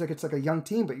 It seems like it's like a young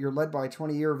team, but you're led by a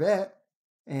 20-year vet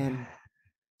and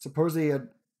supposedly a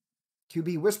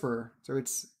QB whisperer. So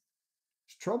it's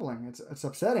troubling. It's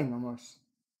upsetting almost.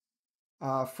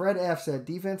 Fred F said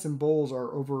defense and bowls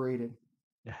are overrated.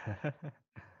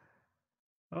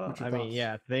 Well, What's your I mean,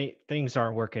 thoughts? yeah, things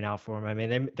aren't working out for him. I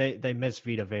mean, they miss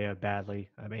Vita Vea badly.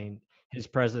 I mean, his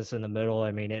presence in the middle,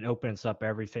 I mean, it opens up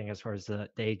everything as far as the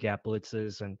A gap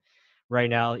blitzes. And right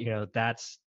now,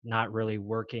 that's not really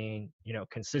working,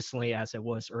 consistently as it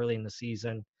was early in the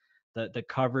season. The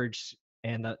coverage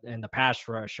and the pass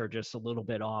rush are just a little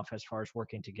bit off as far as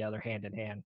working together hand in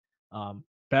hand.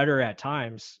 Better at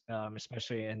times,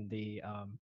 especially in the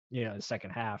second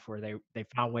half where they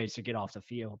found ways to get off the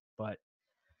field, but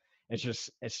it's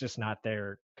just not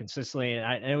there consistently.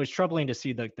 And it was troubling to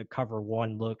see the cover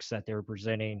one looks that they were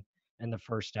presenting in the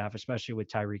first half, especially with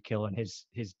Tyreek Hill and his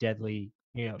deadly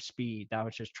speed. That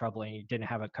was just troubling. He didn't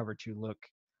have a cover two look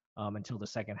until the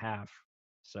second half.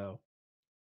 So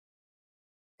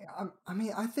I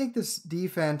mean, I think this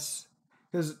defense,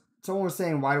 because someone was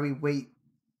saying, why do we wait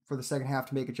for the second half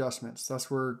to make adjustments?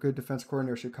 That's where good defense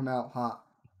coordinator should come out hot.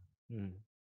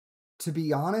 To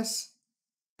be honest,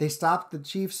 they stopped the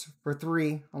Chiefs for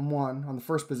 3-on-1 on the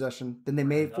first possession. Then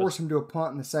they forced them to a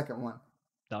punt in the second one.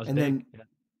 That was and big. Then, yeah.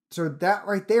 So that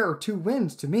right there are 2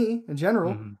 wins to me in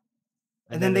general. Mm-hmm.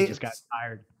 And then they just got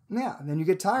tired. Yeah, and then you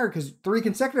get tired because 3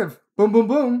 consecutive, boom, boom,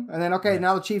 boom. And then, okay,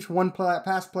 now the Chiefs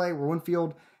pass play where one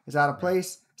field is out of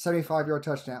place, 75-yard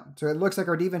touchdown. So it looks like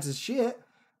our defense is shit,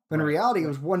 but in reality, it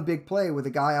was one big play with a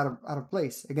guy out of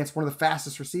place against one of the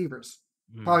fastest receivers,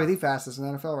 probably the fastest in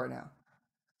the NFL right now.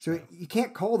 So you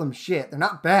can't call them shit. They're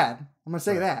not bad. I'm going to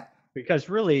say that. Because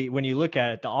really, when you look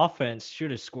at it, the offense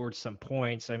should have scored some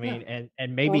points. I mean,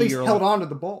 and maybe at least you're held on to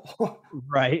the ball.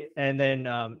 right. And then,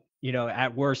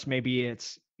 at worst, maybe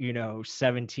it's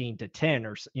 17-10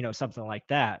 or something like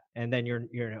that. And then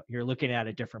you're looking at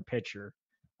a different picture.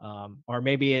 Or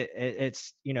maybe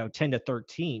it's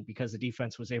 10-13 because the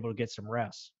defense was able to get some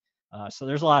rest. So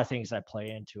there's a lot of things that play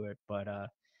into it. But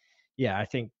yeah, I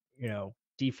think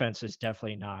defense is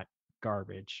definitely not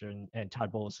garbage, and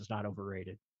Todd Bowles is not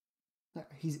overrated.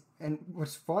 And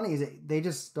what's funny is that they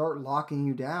just start locking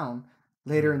you down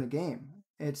later in the game.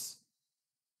 It's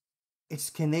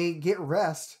can they get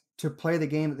rest to play the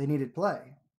game that they need to play?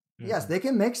 Yes, they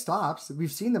can make stops.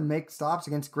 We've seen them make stops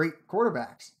against great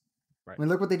quarterbacks. Right. I mean,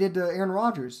 look what they did to Aaron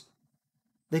Rodgers.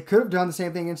 They could have done the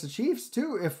same thing against the Chiefs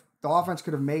too if the offense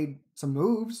could have made some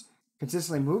moves,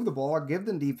 consistently move the ball, give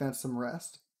the defense some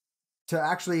rest, to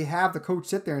actually have the coach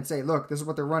sit there and say, look, this is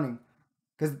what they're running.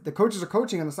 Because the coaches are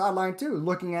coaching on the sideline too,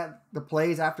 looking at the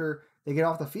plays after they get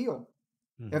off the field.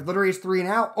 If literally it's 3 and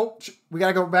out, we got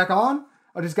to go back on.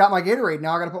 I just got my Gatorade.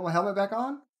 Now I got to put my helmet back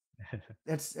on.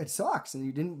 It sucks. And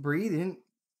you didn't breathe. You didn't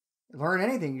learn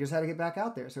anything. You just had to get back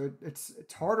out there. So it's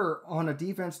harder on a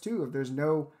defense too if there's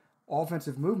no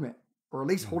offensive movement, or at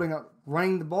least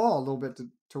running the ball a little bit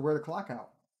to wear the clock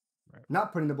out. Right.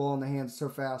 Not putting the ball in the hands so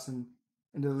fast and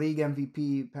into the league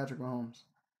MVP Patrick Mahomes.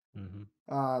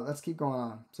 Let's keep going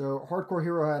on. So Hardcore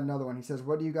Hero had another one. He says,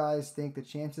 what do you guys think the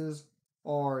chances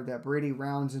are that Brady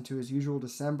rounds into his usual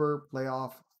December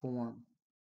playoff form?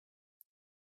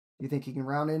 Do you think he can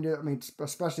round into it? I mean,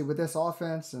 especially with this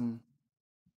offense and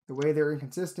the way they're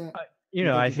inconsistent.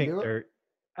 I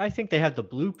think they have the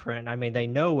blueprint. I mean, they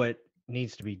know what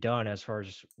needs to be done as far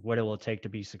as what it will take to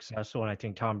be successful. And I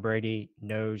think Tom Brady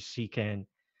knows he can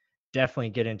definitely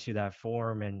get into that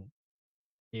form. And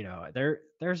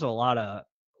there's a lot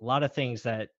of things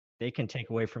that they can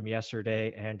take away from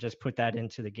yesterday and just put that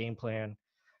into the game plan.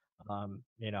 I'm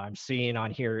seeing on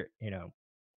here,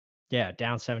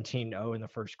 down 17-0 in the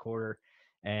first quarter,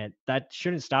 and that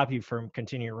shouldn't stop you from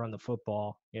continuing to run the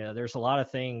football. There's a lot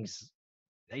of things.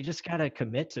 They just got to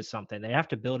commit to something. They have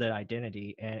to build an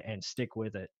identity and stick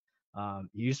with it.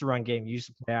 Use the run game, use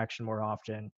the play action more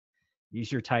often, use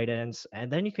your tight ends,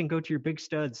 and then you can go to your big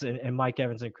studs and Mike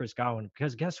Evans and Chris Godwin,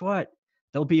 because guess what?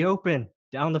 They'll be open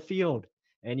down the field,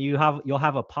 and you'll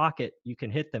have a pocket you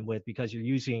can hit them with because you're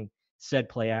using said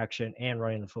play action and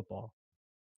running the football.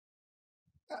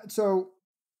 So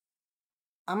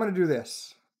I'm going to do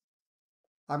this.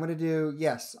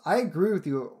 Yes, I agree with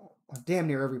you on damn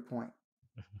near every point.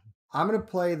 I'm going to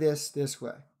play this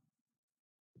way.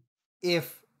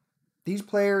 If these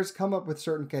players come up with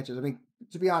certain catches, I mean,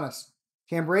 to be honest,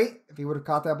 Cam Brate, if he would have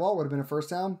caught that ball, would have been a first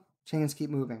down. Chains keep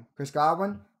moving. Chris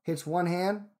Godwin hits one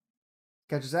hand,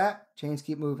 catches that, chains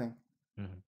keep moving.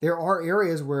 There are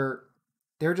areas where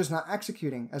they're just not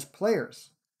executing as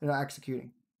players. They're not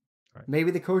executing. Right.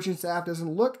 Maybe the coaching staff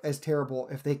doesn't look as terrible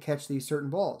if they catch these certain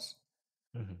balls.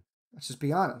 Let's just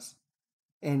be honest.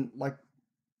 And like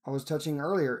I was touching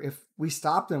earlier, if we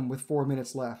stop them with 4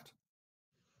 minutes left,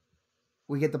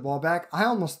 we get the ball back. I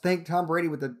almost think Tom Brady,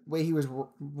 with the way he was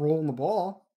rolling the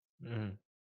ball,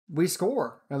 we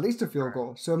score at least a field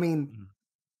goal. So, I mean, Mhm.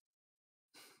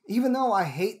 even though I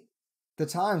hate the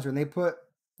times when they put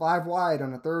 5 wide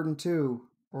on a 3rd and 2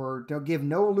 or don't give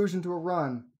no illusion to a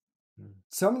run, Mhm.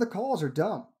 some of the calls are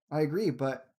dumb. I agree,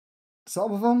 but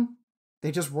some of them,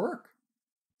 they just work.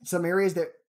 Some areas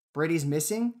that Brady's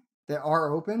missing that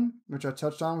are open, which I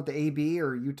touched on with the AB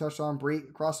or you touched on Brady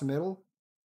across the middle,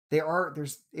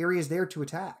 there's areas there to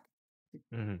attack.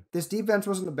 Mhm. This defense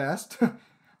wasn't the best,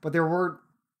 but there were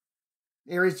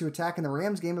areas to attack in the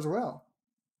Rams game as well.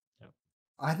 Yep.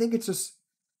 I think it's just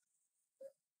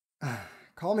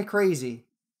call me crazy.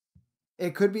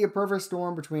 It could be a perfect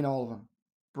storm between all of them.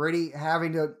 Brady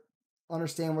having to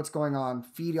understand what's going on,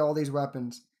 feed all these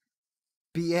weapons.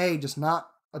 BA just not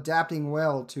adapting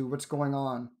well to what's going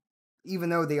on, even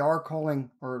though they are calling,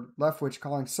 or Leftwich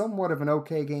calling somewhat of an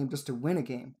okay game just to win a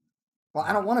game. Well,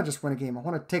 I don't want to just win a game. I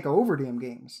want to take over damn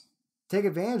games. Take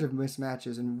advantage of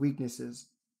mismatches and weaknesses.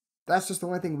 That's just the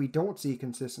only thing we don't see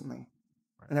consistently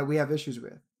and that we have issues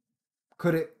with.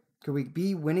 Could we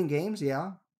be winning games?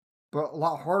 Yeah. But a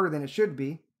lot harder than it should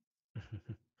be.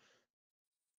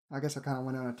 I guess I kind of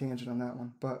went on a tangent on that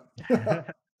one, but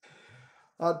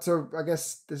so I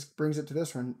guess this brings it to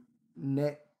this one.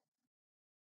 I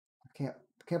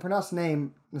can't pronounce the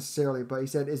name necessarily, but he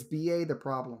said, "Is BA the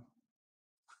problem?"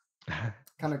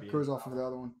 Kind of goes off of the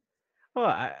other one. Well,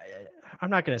 I'm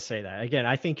not going to say that. Again,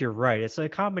 I think you're right. It's a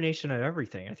combination of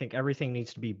everything. I think everything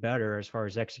needs to be better as far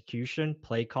as execution,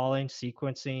 play calling,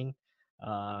 sequencing.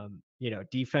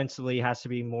 Defensively has to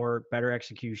be more better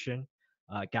execution.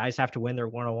 Guys have to win their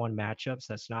one-on-one matchups.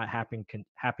 That's not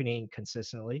happening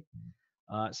consistently.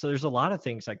 So there's a lot of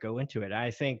things that go into it. I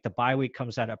think the bye week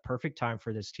comes at a perfect time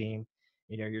for this team.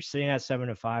 You're sitting at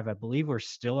 7-5. I believe we're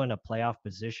still in a playoff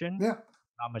position, Yeah.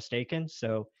 not mistaken.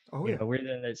 So, Oh yeah. we're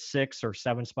in the 6 or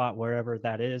 7 spot, wherever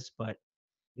that is, but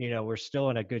we're still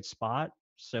in a good spot.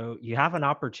 So you have an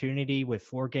opportunity with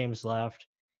 4 games left.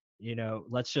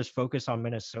 Let's just focus on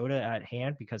Minnesota at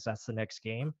hand because that's the next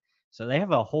game. So they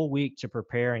have a whole week to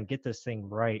prepare and get this thing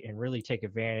right and really take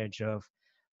advantage of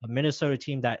a Minnesota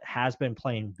team that has been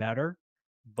playing better,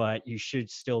 but you should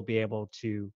still be able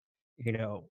to, you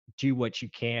know, do what you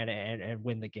can and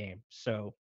win the game.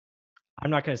 So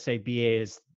I'm not going to say BA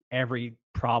is every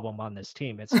problem on this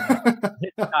team. It's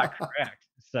not correct.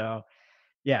 So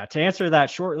yeah, to answer that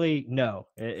shortly, no,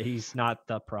 he's not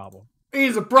the problem.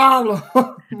 He's a problem.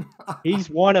 He's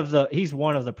one of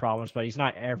the problems, but he's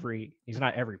not every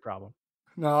problem.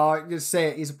 No, just say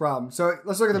it. He's a problem. So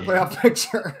let's look at the Yeah. playoff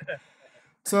picture.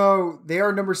 So they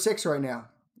are number 6 right now.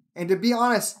 And to be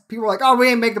honest, people are like, "Oh, we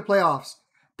ain't make the playoffs."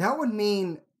 That would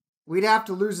mean we'd have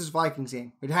to lose this Vikings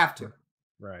game. We'd have to.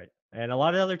 Right. And a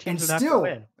lot of other And teams would have to still,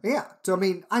 win. yeah. So I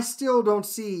mean, I still don't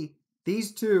see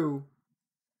these two.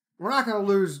 We're not going to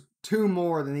lose 2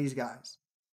 more than these guys.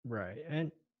 Right.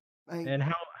 And Like, and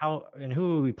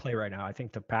who do we play right now? I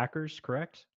think the Packers,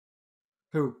 correct?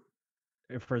 who?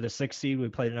 For the 6th seed, we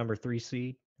play the number 3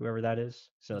 seed, whoever that is.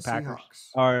 So the Packers Seahawks.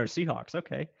 or Seahawks.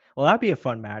 Okay. Well, that'd be a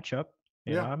fun matchup.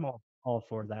 Yeah. I'm all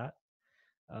for that.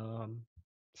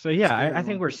 So yeah, I Scary think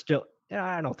one. we're still. Yeah,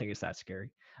 I don't think it's that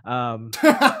scary. I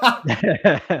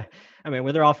mean,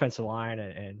 with their offensive line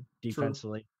and True.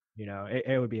 defensively,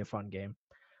 it would be a fun game.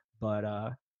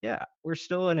 But yeah, we're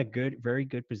still in a very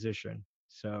good position.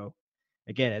 So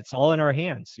again, it's all in our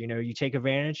hands. You take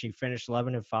advantage, you finish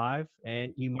 11-5,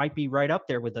 and you might be right up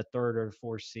there with the 3rd or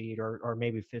 4th seed or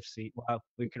maybe 5th seed. Well,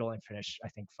 we could only finish, I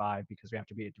think, 5 because we have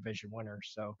to be a division winner.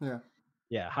 So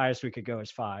Yeah. highest we could go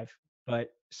is 5,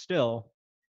 but still,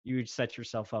 you would set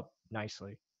yourself up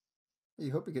nicely.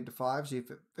 You hope you get to 5 so you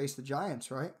face the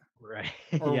Giants, right? Right.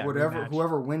 Or Yeah, whatever, rematch.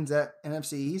 whoever wins that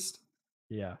NFC East.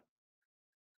 Yeah.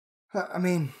 I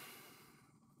mean,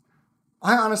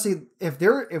 I honestly, if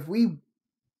we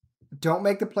don't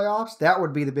make the playoffs, that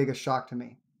would be the biggest shock to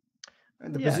me.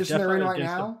 And the position they're in right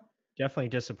now, definitely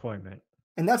disappointment.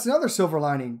 And that's another silver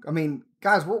lining. I mean,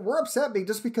 guys, we're upset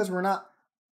just because we're not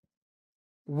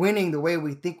winning the way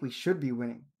we think we should be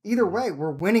winning. Either way,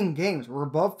 we're winning games. We're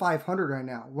above 500 right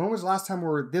now. When was the last time we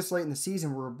were this late in the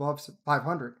season? We're above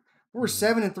 500. We were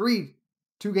 7-3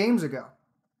 2 games ago.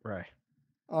 Right.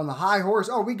 On the high horse.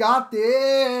 Oh, we got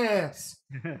this.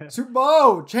 Super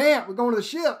Bowl champ. We're going to the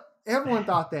ship. Everyone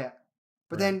thought that.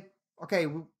 But then, okay,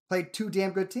 we played 2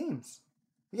 damn good teams.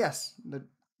 Yes, the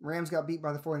Rams got beat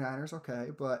by the 49ers.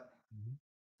 Okay, but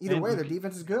either way, their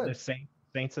defense is good. The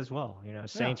Saints as well.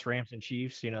 Saints, Rams, and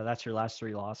Chiefs. That's your last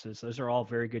 3 losses. Those are all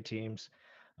very good teams.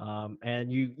 And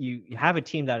you have a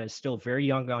team that is still very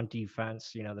young on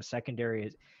defense. The secondary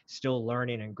is still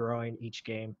learning and growing each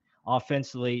game.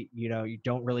 Offensively, you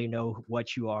don't really know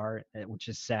what you are, which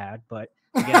is sad. But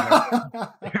Again,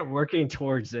 they're working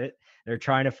towards it. They're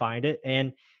trying to find it.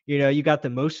 And, you got the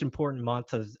most important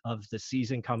month of the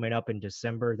season coming up in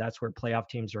December. That's where playoff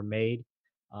teams are made.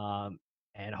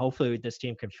 And hopefully this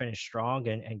team can finish strong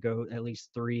and go at least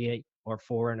 3 or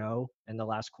 4-0 in the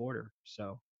last quarter.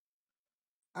 So,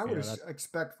 I would that's,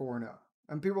 expect 4-0.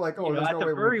 And people are like, oh, there's at no the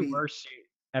way we'll very beat. worst,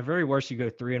 at very worst, you go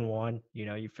 3-1.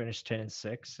 You finish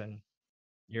 10-6, and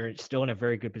you're still in a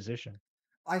very good position.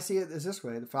 I see it as this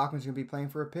way: the Falcons are going to be playing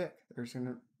for a pick. They're just going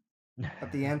to,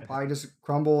 at the end, probably just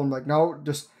crumble and like, no,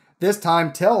 just this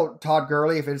time tell Todd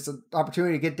Gurley if it's an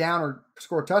opportunity to get down or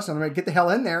score a touchdown, I'm going to get the hell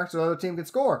in there so the other team can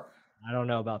score. I don't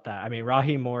know about that. I mean,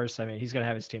 Raheem Morris, he's going to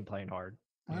have his team playing hard.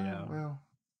 Well,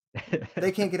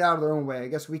 they can't get out of their own way. I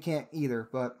guess we can't either.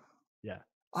 But yeah,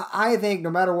 I think no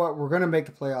matter what, we're going to make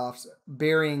the playoffs,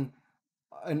 bearing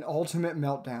an ultimate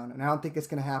meltdown. And I don't think it's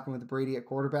going to happen with Brady at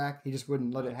quarterback. He just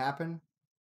wouldn't let it happen.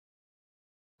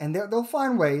 And they'll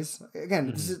find ways.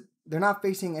 Again, they're not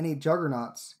facing any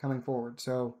juggernauts coming forward.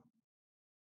 So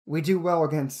we do well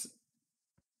against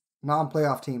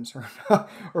non-playoff teams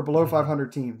or below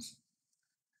 500 teams.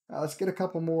 Let's get a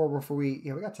couple more before we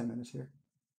got 10 minutes here.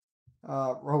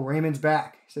 Raymond's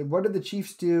back. He said, what did the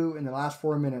Chiefs do in the last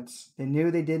 4 minutes? They knew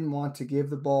they didn't want to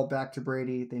give the ball back to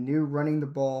Brady. They knew running the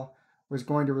ball was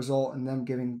going to result in them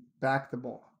giving back the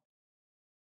ball.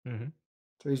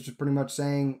 So he's just pretty much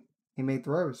saying he made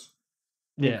throws.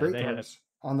 Made great throws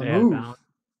on the move.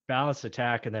 Balanced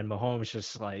attack, and then Mahomes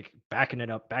just like backing it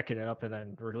up, and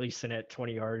then releasing it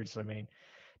 20 yards. I mean,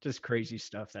 just crazy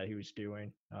stuff that he was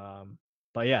doing.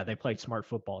 But yeah, they played smart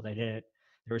football. There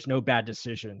was no bad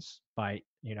decisions by,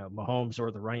 Mahomes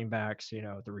or the running backs.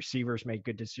 The receivers made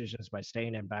good decisions by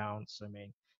staying in bounds. I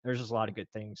mean, there's just a lot of good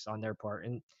things on their part.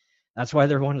 And that's why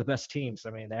they're one of the best teams. I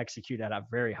mean, they execute at a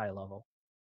very high level.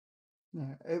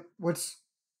 Yeah. What's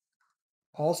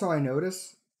also I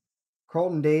noticed,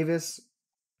 Carlton Davis,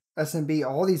 SMB,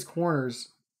 all these corners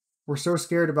were so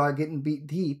scared about getting beat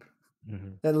deep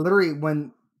that literally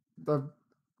when the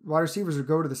wide receivers would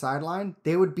go to the sideline,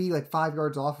 they would be like 5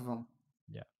 yards off of them.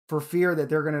 Yeah. For fear that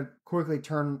they're going to quickly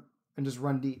turn and just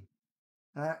run deep.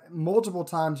 Multiple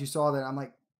times you saw that. I'm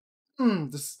like,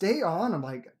 just stay on. I'm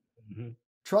like,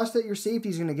 trust that your safety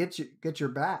is going to get your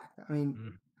back. I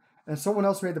mean, and someone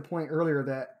else made the point earlier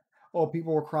that,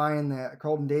 people were crying that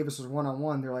Carlton Davis was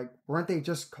one-on-one. They're like, weren't they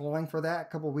just calling for that a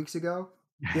couple of weeks ago?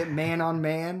 Get man on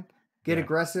man, get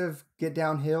aggressive, get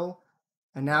downhill,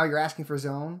 and now you're asking for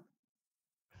zone.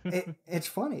 It's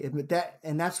funny,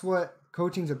 and that's what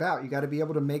coaching's about. You got to be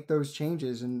able to make those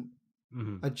changes and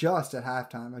adjust at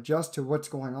halftime, adjust to what's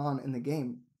going on in the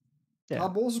game. Yeah.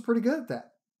 Todd Bowles is pretty good at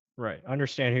that. Right.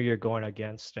 Understand who you're going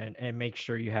against and make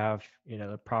sure you have,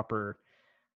 the proper,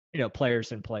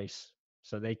 players in place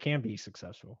so they can be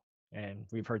successful. And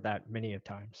we've heard that many of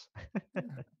times.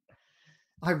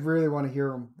 I really want to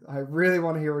hear him. I really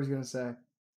want to hear what he's going to say.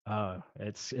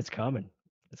 It's coming.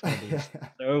 It's going to be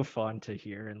so fun to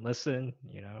hear and listen,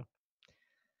 All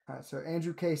right, so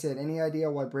Andrew K said, any idea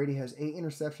why Brady has 8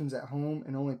 interceptions at home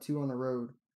and only 2 on the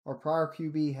road? Our prior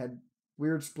QB had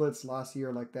weird splits last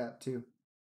year like that too.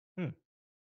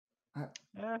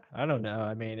 I don't know.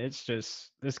 I mean, it's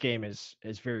just this game is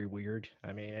very weird.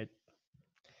 I mean,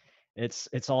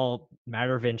 it's all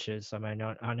matter of inches. I mean,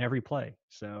 on every play.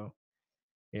 So,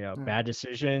 bad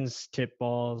decisions, tip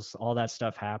balls, all that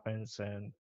stuff happens,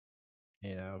 and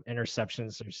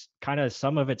interceptions. There's kind of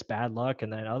some of it's bad luck,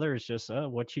 and then others just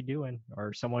what you doing,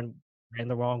 or someone ran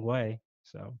the wrong way.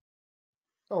 So,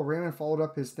 Raymond followed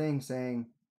up his thing saying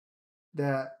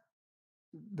that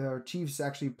the Chiefs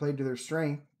actually played to their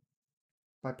strength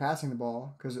by passing the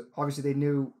ball, because obviously they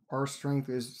knew our strength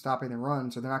is stopping the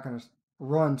run, so they're not going to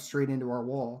run straight into our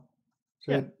wall.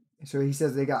 So, so he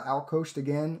says they got outcoached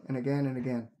again and again and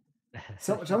again.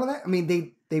 Some of that, I mean,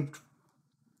 they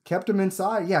kept him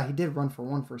inside. Yeah, he did run for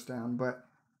 1 first down, but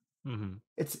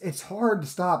it's hard to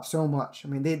stop so much. I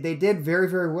mean, they did very,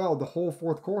 very well the whole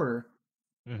fourth quarter.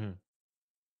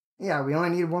 Yeah, we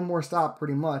only needed 1 more stop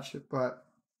pretty much, but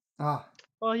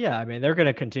Well, yeah, I mean, they're going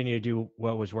to continue to do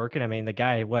what was working. I mean, the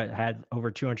guy had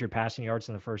over 200 passing yards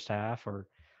in the first half, or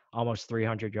almost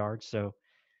 300 yards. So,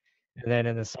 and then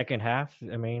in the second half,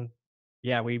 I mean,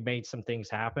 yeah, we made some things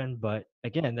happen, but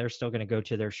again, they're still going to go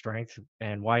to their strength,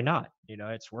 and why not?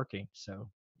 It's working. So,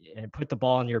 and put the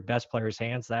ball in your best player's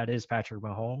hands. That is Patrick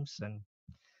Mahomes, and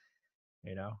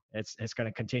it's going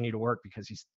to continue to work because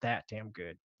he's that damn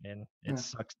good. And it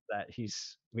sucks that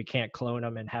we can't clone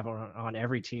him and have him on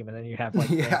every team, and then you have like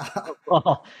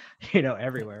football,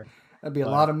 everywhere. That'd be a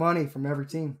lot of money from every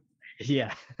team.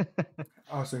 Yeah.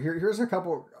 So here's a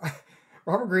couple.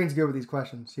 Robert Green's good with these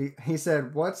questions. He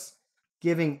said, what's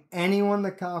giving anyone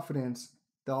the confidence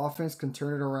the offense can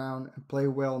turn it around and play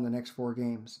well in the next 4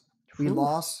 games. We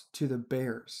lost to the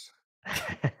Bears.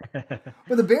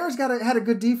 But the Bears had a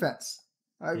good defense.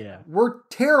 Yeah. We're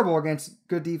terrible against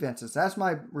good defenses. That's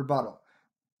my rebuttal.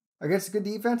 Against good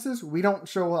defenses, we don't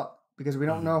show up because we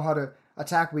don't know how to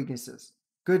attack weaknesses.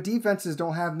 Good defenses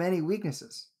don't have many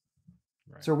weaknesses.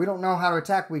 Right. So we don't know how to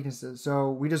attack weaknesses.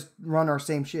 So we just run our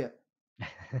same shit.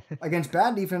 Against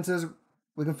bad defenses,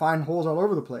 we can find holes all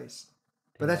over the place.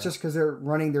 But that's just because they're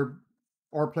running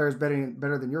our players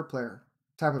better than your player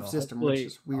type of system, which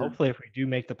is weird. Hopefully, if we do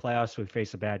make the playoffs, we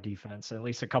face a bad defense at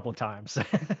least a couple of times.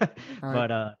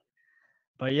 Right.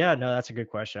 But yeah, no, that's a good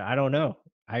question. I don't know.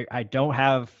 I don't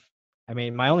have. I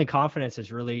mean, my only confidence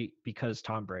is really because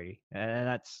Tom Brady,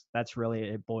 and that's really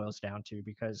it boils down to,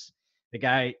 because the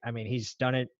guy. I mean, he's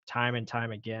done it time and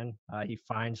time again. He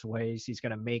finds ways. He's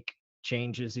going to make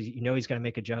changes. He's going to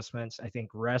make adjustments. I think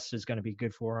rest is going to be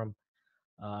good for him.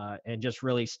 And just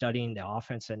really studying the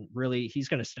offense, and really he's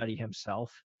going to study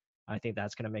himself. I think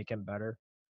that's going to make him better.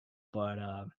 But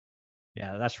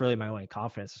yeah, that's really my only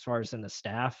confidence. As far as in the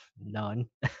staff, none.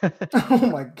 Oh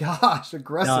my gosh,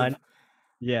 aggressive. None.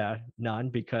 Yeah, none,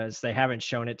 because they haven't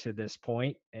shown it to this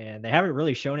point, and they haven't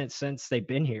really shown it since they've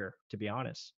been here, to be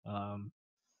honest.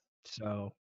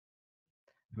 So,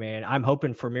 I mean, I'm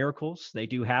hoping for miracles. They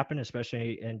do happen,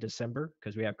 especially in December,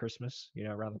 because we have Christmas,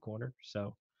 around the corner.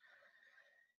 So,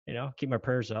 keep my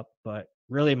prayers up. But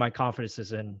really, my confidence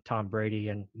is in Tom Brady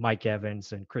and Mike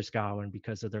Evans and Chris Godwin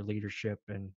because of their leadership,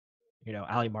 and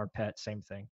Ali Marpet, same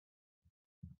thing.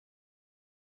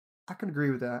 I can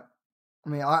agree with that. I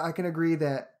mean, I can agree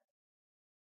that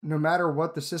no matter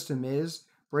what the system is,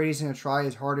 Brady's going to try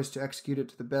his hardest to execute it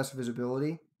to the best of his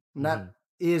ability. And that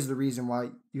is the reason why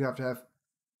you have to have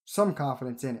some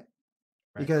confidence in it.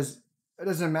 Right. Because it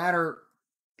doesn't matter.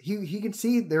 He can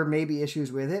see there may be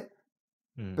issues with it.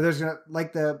 But there's going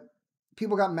to,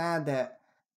 people got mad that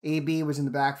AB was in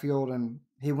the backfield and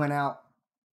he went out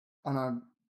on a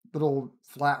little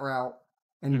flat route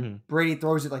and Brady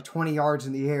throws it 20 yards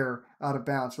in the air out of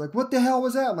bounds. Like, what the hell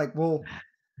was that? I'm like, well,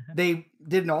 they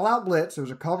did an all-out blitz. It was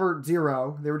a cover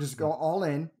 0. They were just going all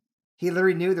in. He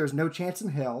literally knew there was no chance in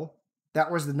hell.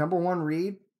 That was the number 1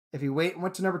 read. If he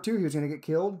went to number 2, he was going to get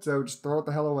killed. So just throw it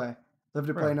the hell away. Live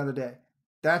to play another day.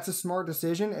 That's a smart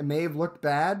decision. It may have looked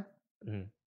bad,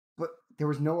 but there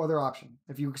was no other option.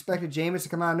 If you expected Jameis to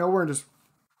come out of nowhere and just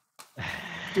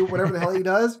do whatever the hell he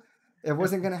does, it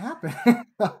wasn't going to happen.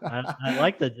 I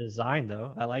like the design,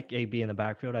 though. I like AB in the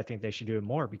backfield. I think they should do it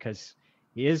more because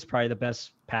he is probably the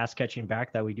best pass catching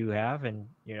back that we do have, and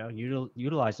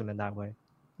utilize him in that way.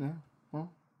 Yeah,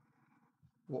 well,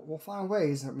 we'll find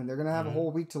ways. I mean, they're going to have a whole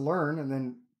week to learn and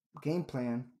then game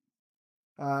plan.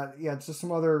 It's just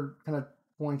some other kind of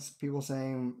points. People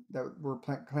saying that we're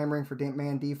clamoring for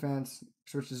man defense,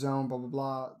 switch to zone, blah blah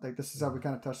blah. Like this is how we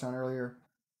kind of touched on earlier.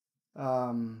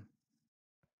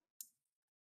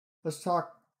 Let's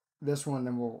talk this one,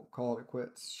 then we'll call it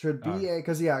quits. Should be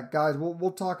because guys,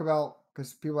 we'll talk about,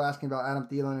 because people are asking about Adam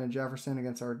Thielen and Jefferson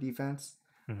against our defense.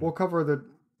 We'll cover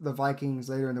the Vikings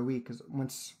later in the week, because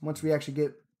once we actually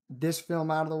get this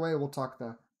film out of the way, we'll talk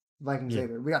the Vikings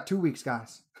later. We got 2 weeks,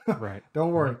 guys. Right.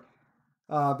 Don't worry.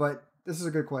 But this is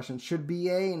a good question. Should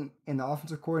BA and the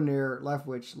offensive coordinator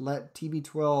Leftwich let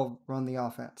TB12 run the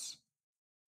offense?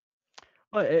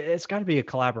 Well, it's got to be a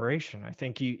collaboration. I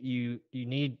think you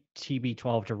need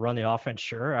TB12 to run the offense.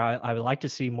 Sure, I would like to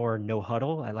see more no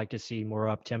huddle. I'd like to see more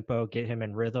up tempo, get him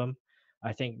in rhythm.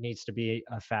 I think needs to be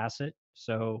a facet.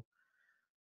 So,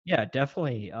 yeah,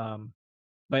 definitely.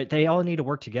 But they all need to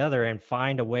work together and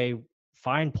find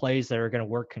plays that are going to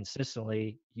work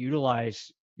consistently. Utilize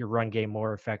your run game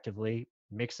more effectively.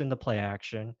 Mix in the play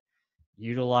action.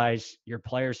 Utilize your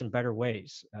players in better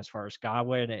ways, as far as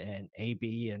Godwin and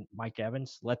AB and Mike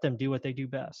Evans. Let them do what they do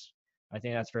best. I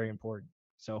think that's very important.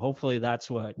 So hopefully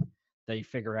that's what they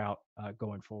figure out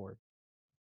going forward.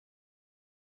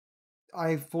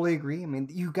 I fully agree. I mean,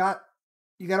 you got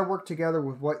to work together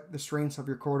with what the strengths of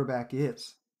your quarterback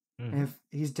is. And if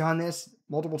he's done this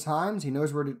multiple times, he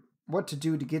knows what to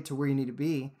do to get to where you need to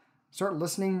be. Start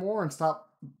listening more and stop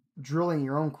drilling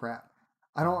your own crap.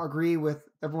 I don't agree with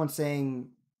everyone saying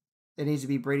it needs to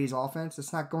be Brady's offense.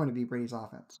 It's not going to be Brady's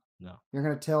offense. No. You're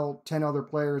going to tell 10 other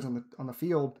players on the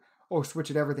field,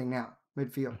 switch at everything now,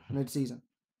 mid-season.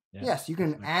 Yeah, yes, you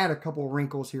can add a couple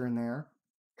wrinkles here and there,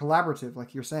 collaborative,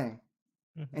 like you're saying.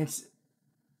 And it's,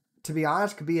 to be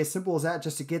honest, could be as simple as that,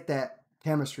 just to get that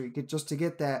chemistry, just to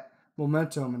get that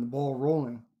momentum and the ball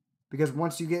rolling. Because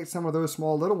once you get some of those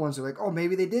small little ones, they're like,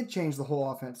 maybe they did change the whole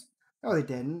offense. No, they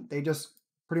didn't. They just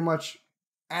pretty much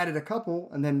added a couple,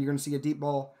 and then you're going to see a deep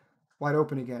ball wide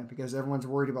open again because everyone's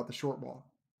worried about the short ball.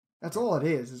 That's all it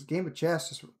is. It's a game of chess,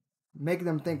 just making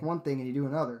them think one thing and you do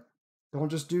another. Don't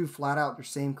just do flat out the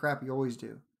same crap you always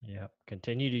do. Yeah.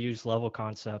 Continue to use level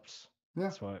concepts.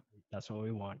 Yeah. That's what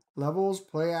we want. Levels,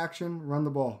 play action, run the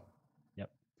ball. Yep.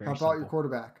 Very Help simple. out your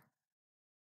quarterback.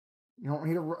 You don't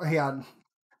need a... Yeah,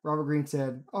 Robert Greene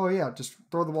said, oh yeah, just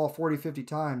throw the ball 40, 50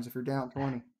 times if you're down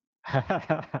 20.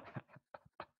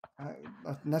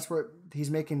 And that's what he's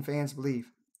making fans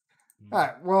believe. All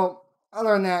right, well,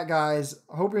 other than that, guys,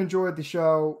 I hope you enjoyed the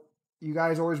show. You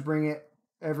guys always bring it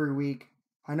every week.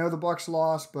 I know the Bucs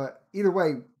lost, but either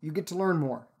way, you get to learn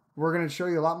more. We're going to show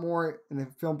you a lot more in the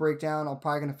film breakdown. I'm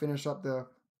probably going to finish up the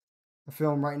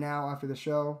film right now after the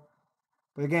show.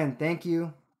 But again, thank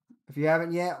you. If you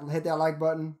haven't yet, hit that like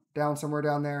button down somewhere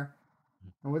down there.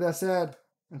 And with that said,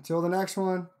 until the next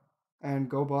one, and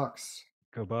go Bucs.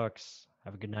 Go Bucs.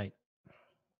 Have a good night.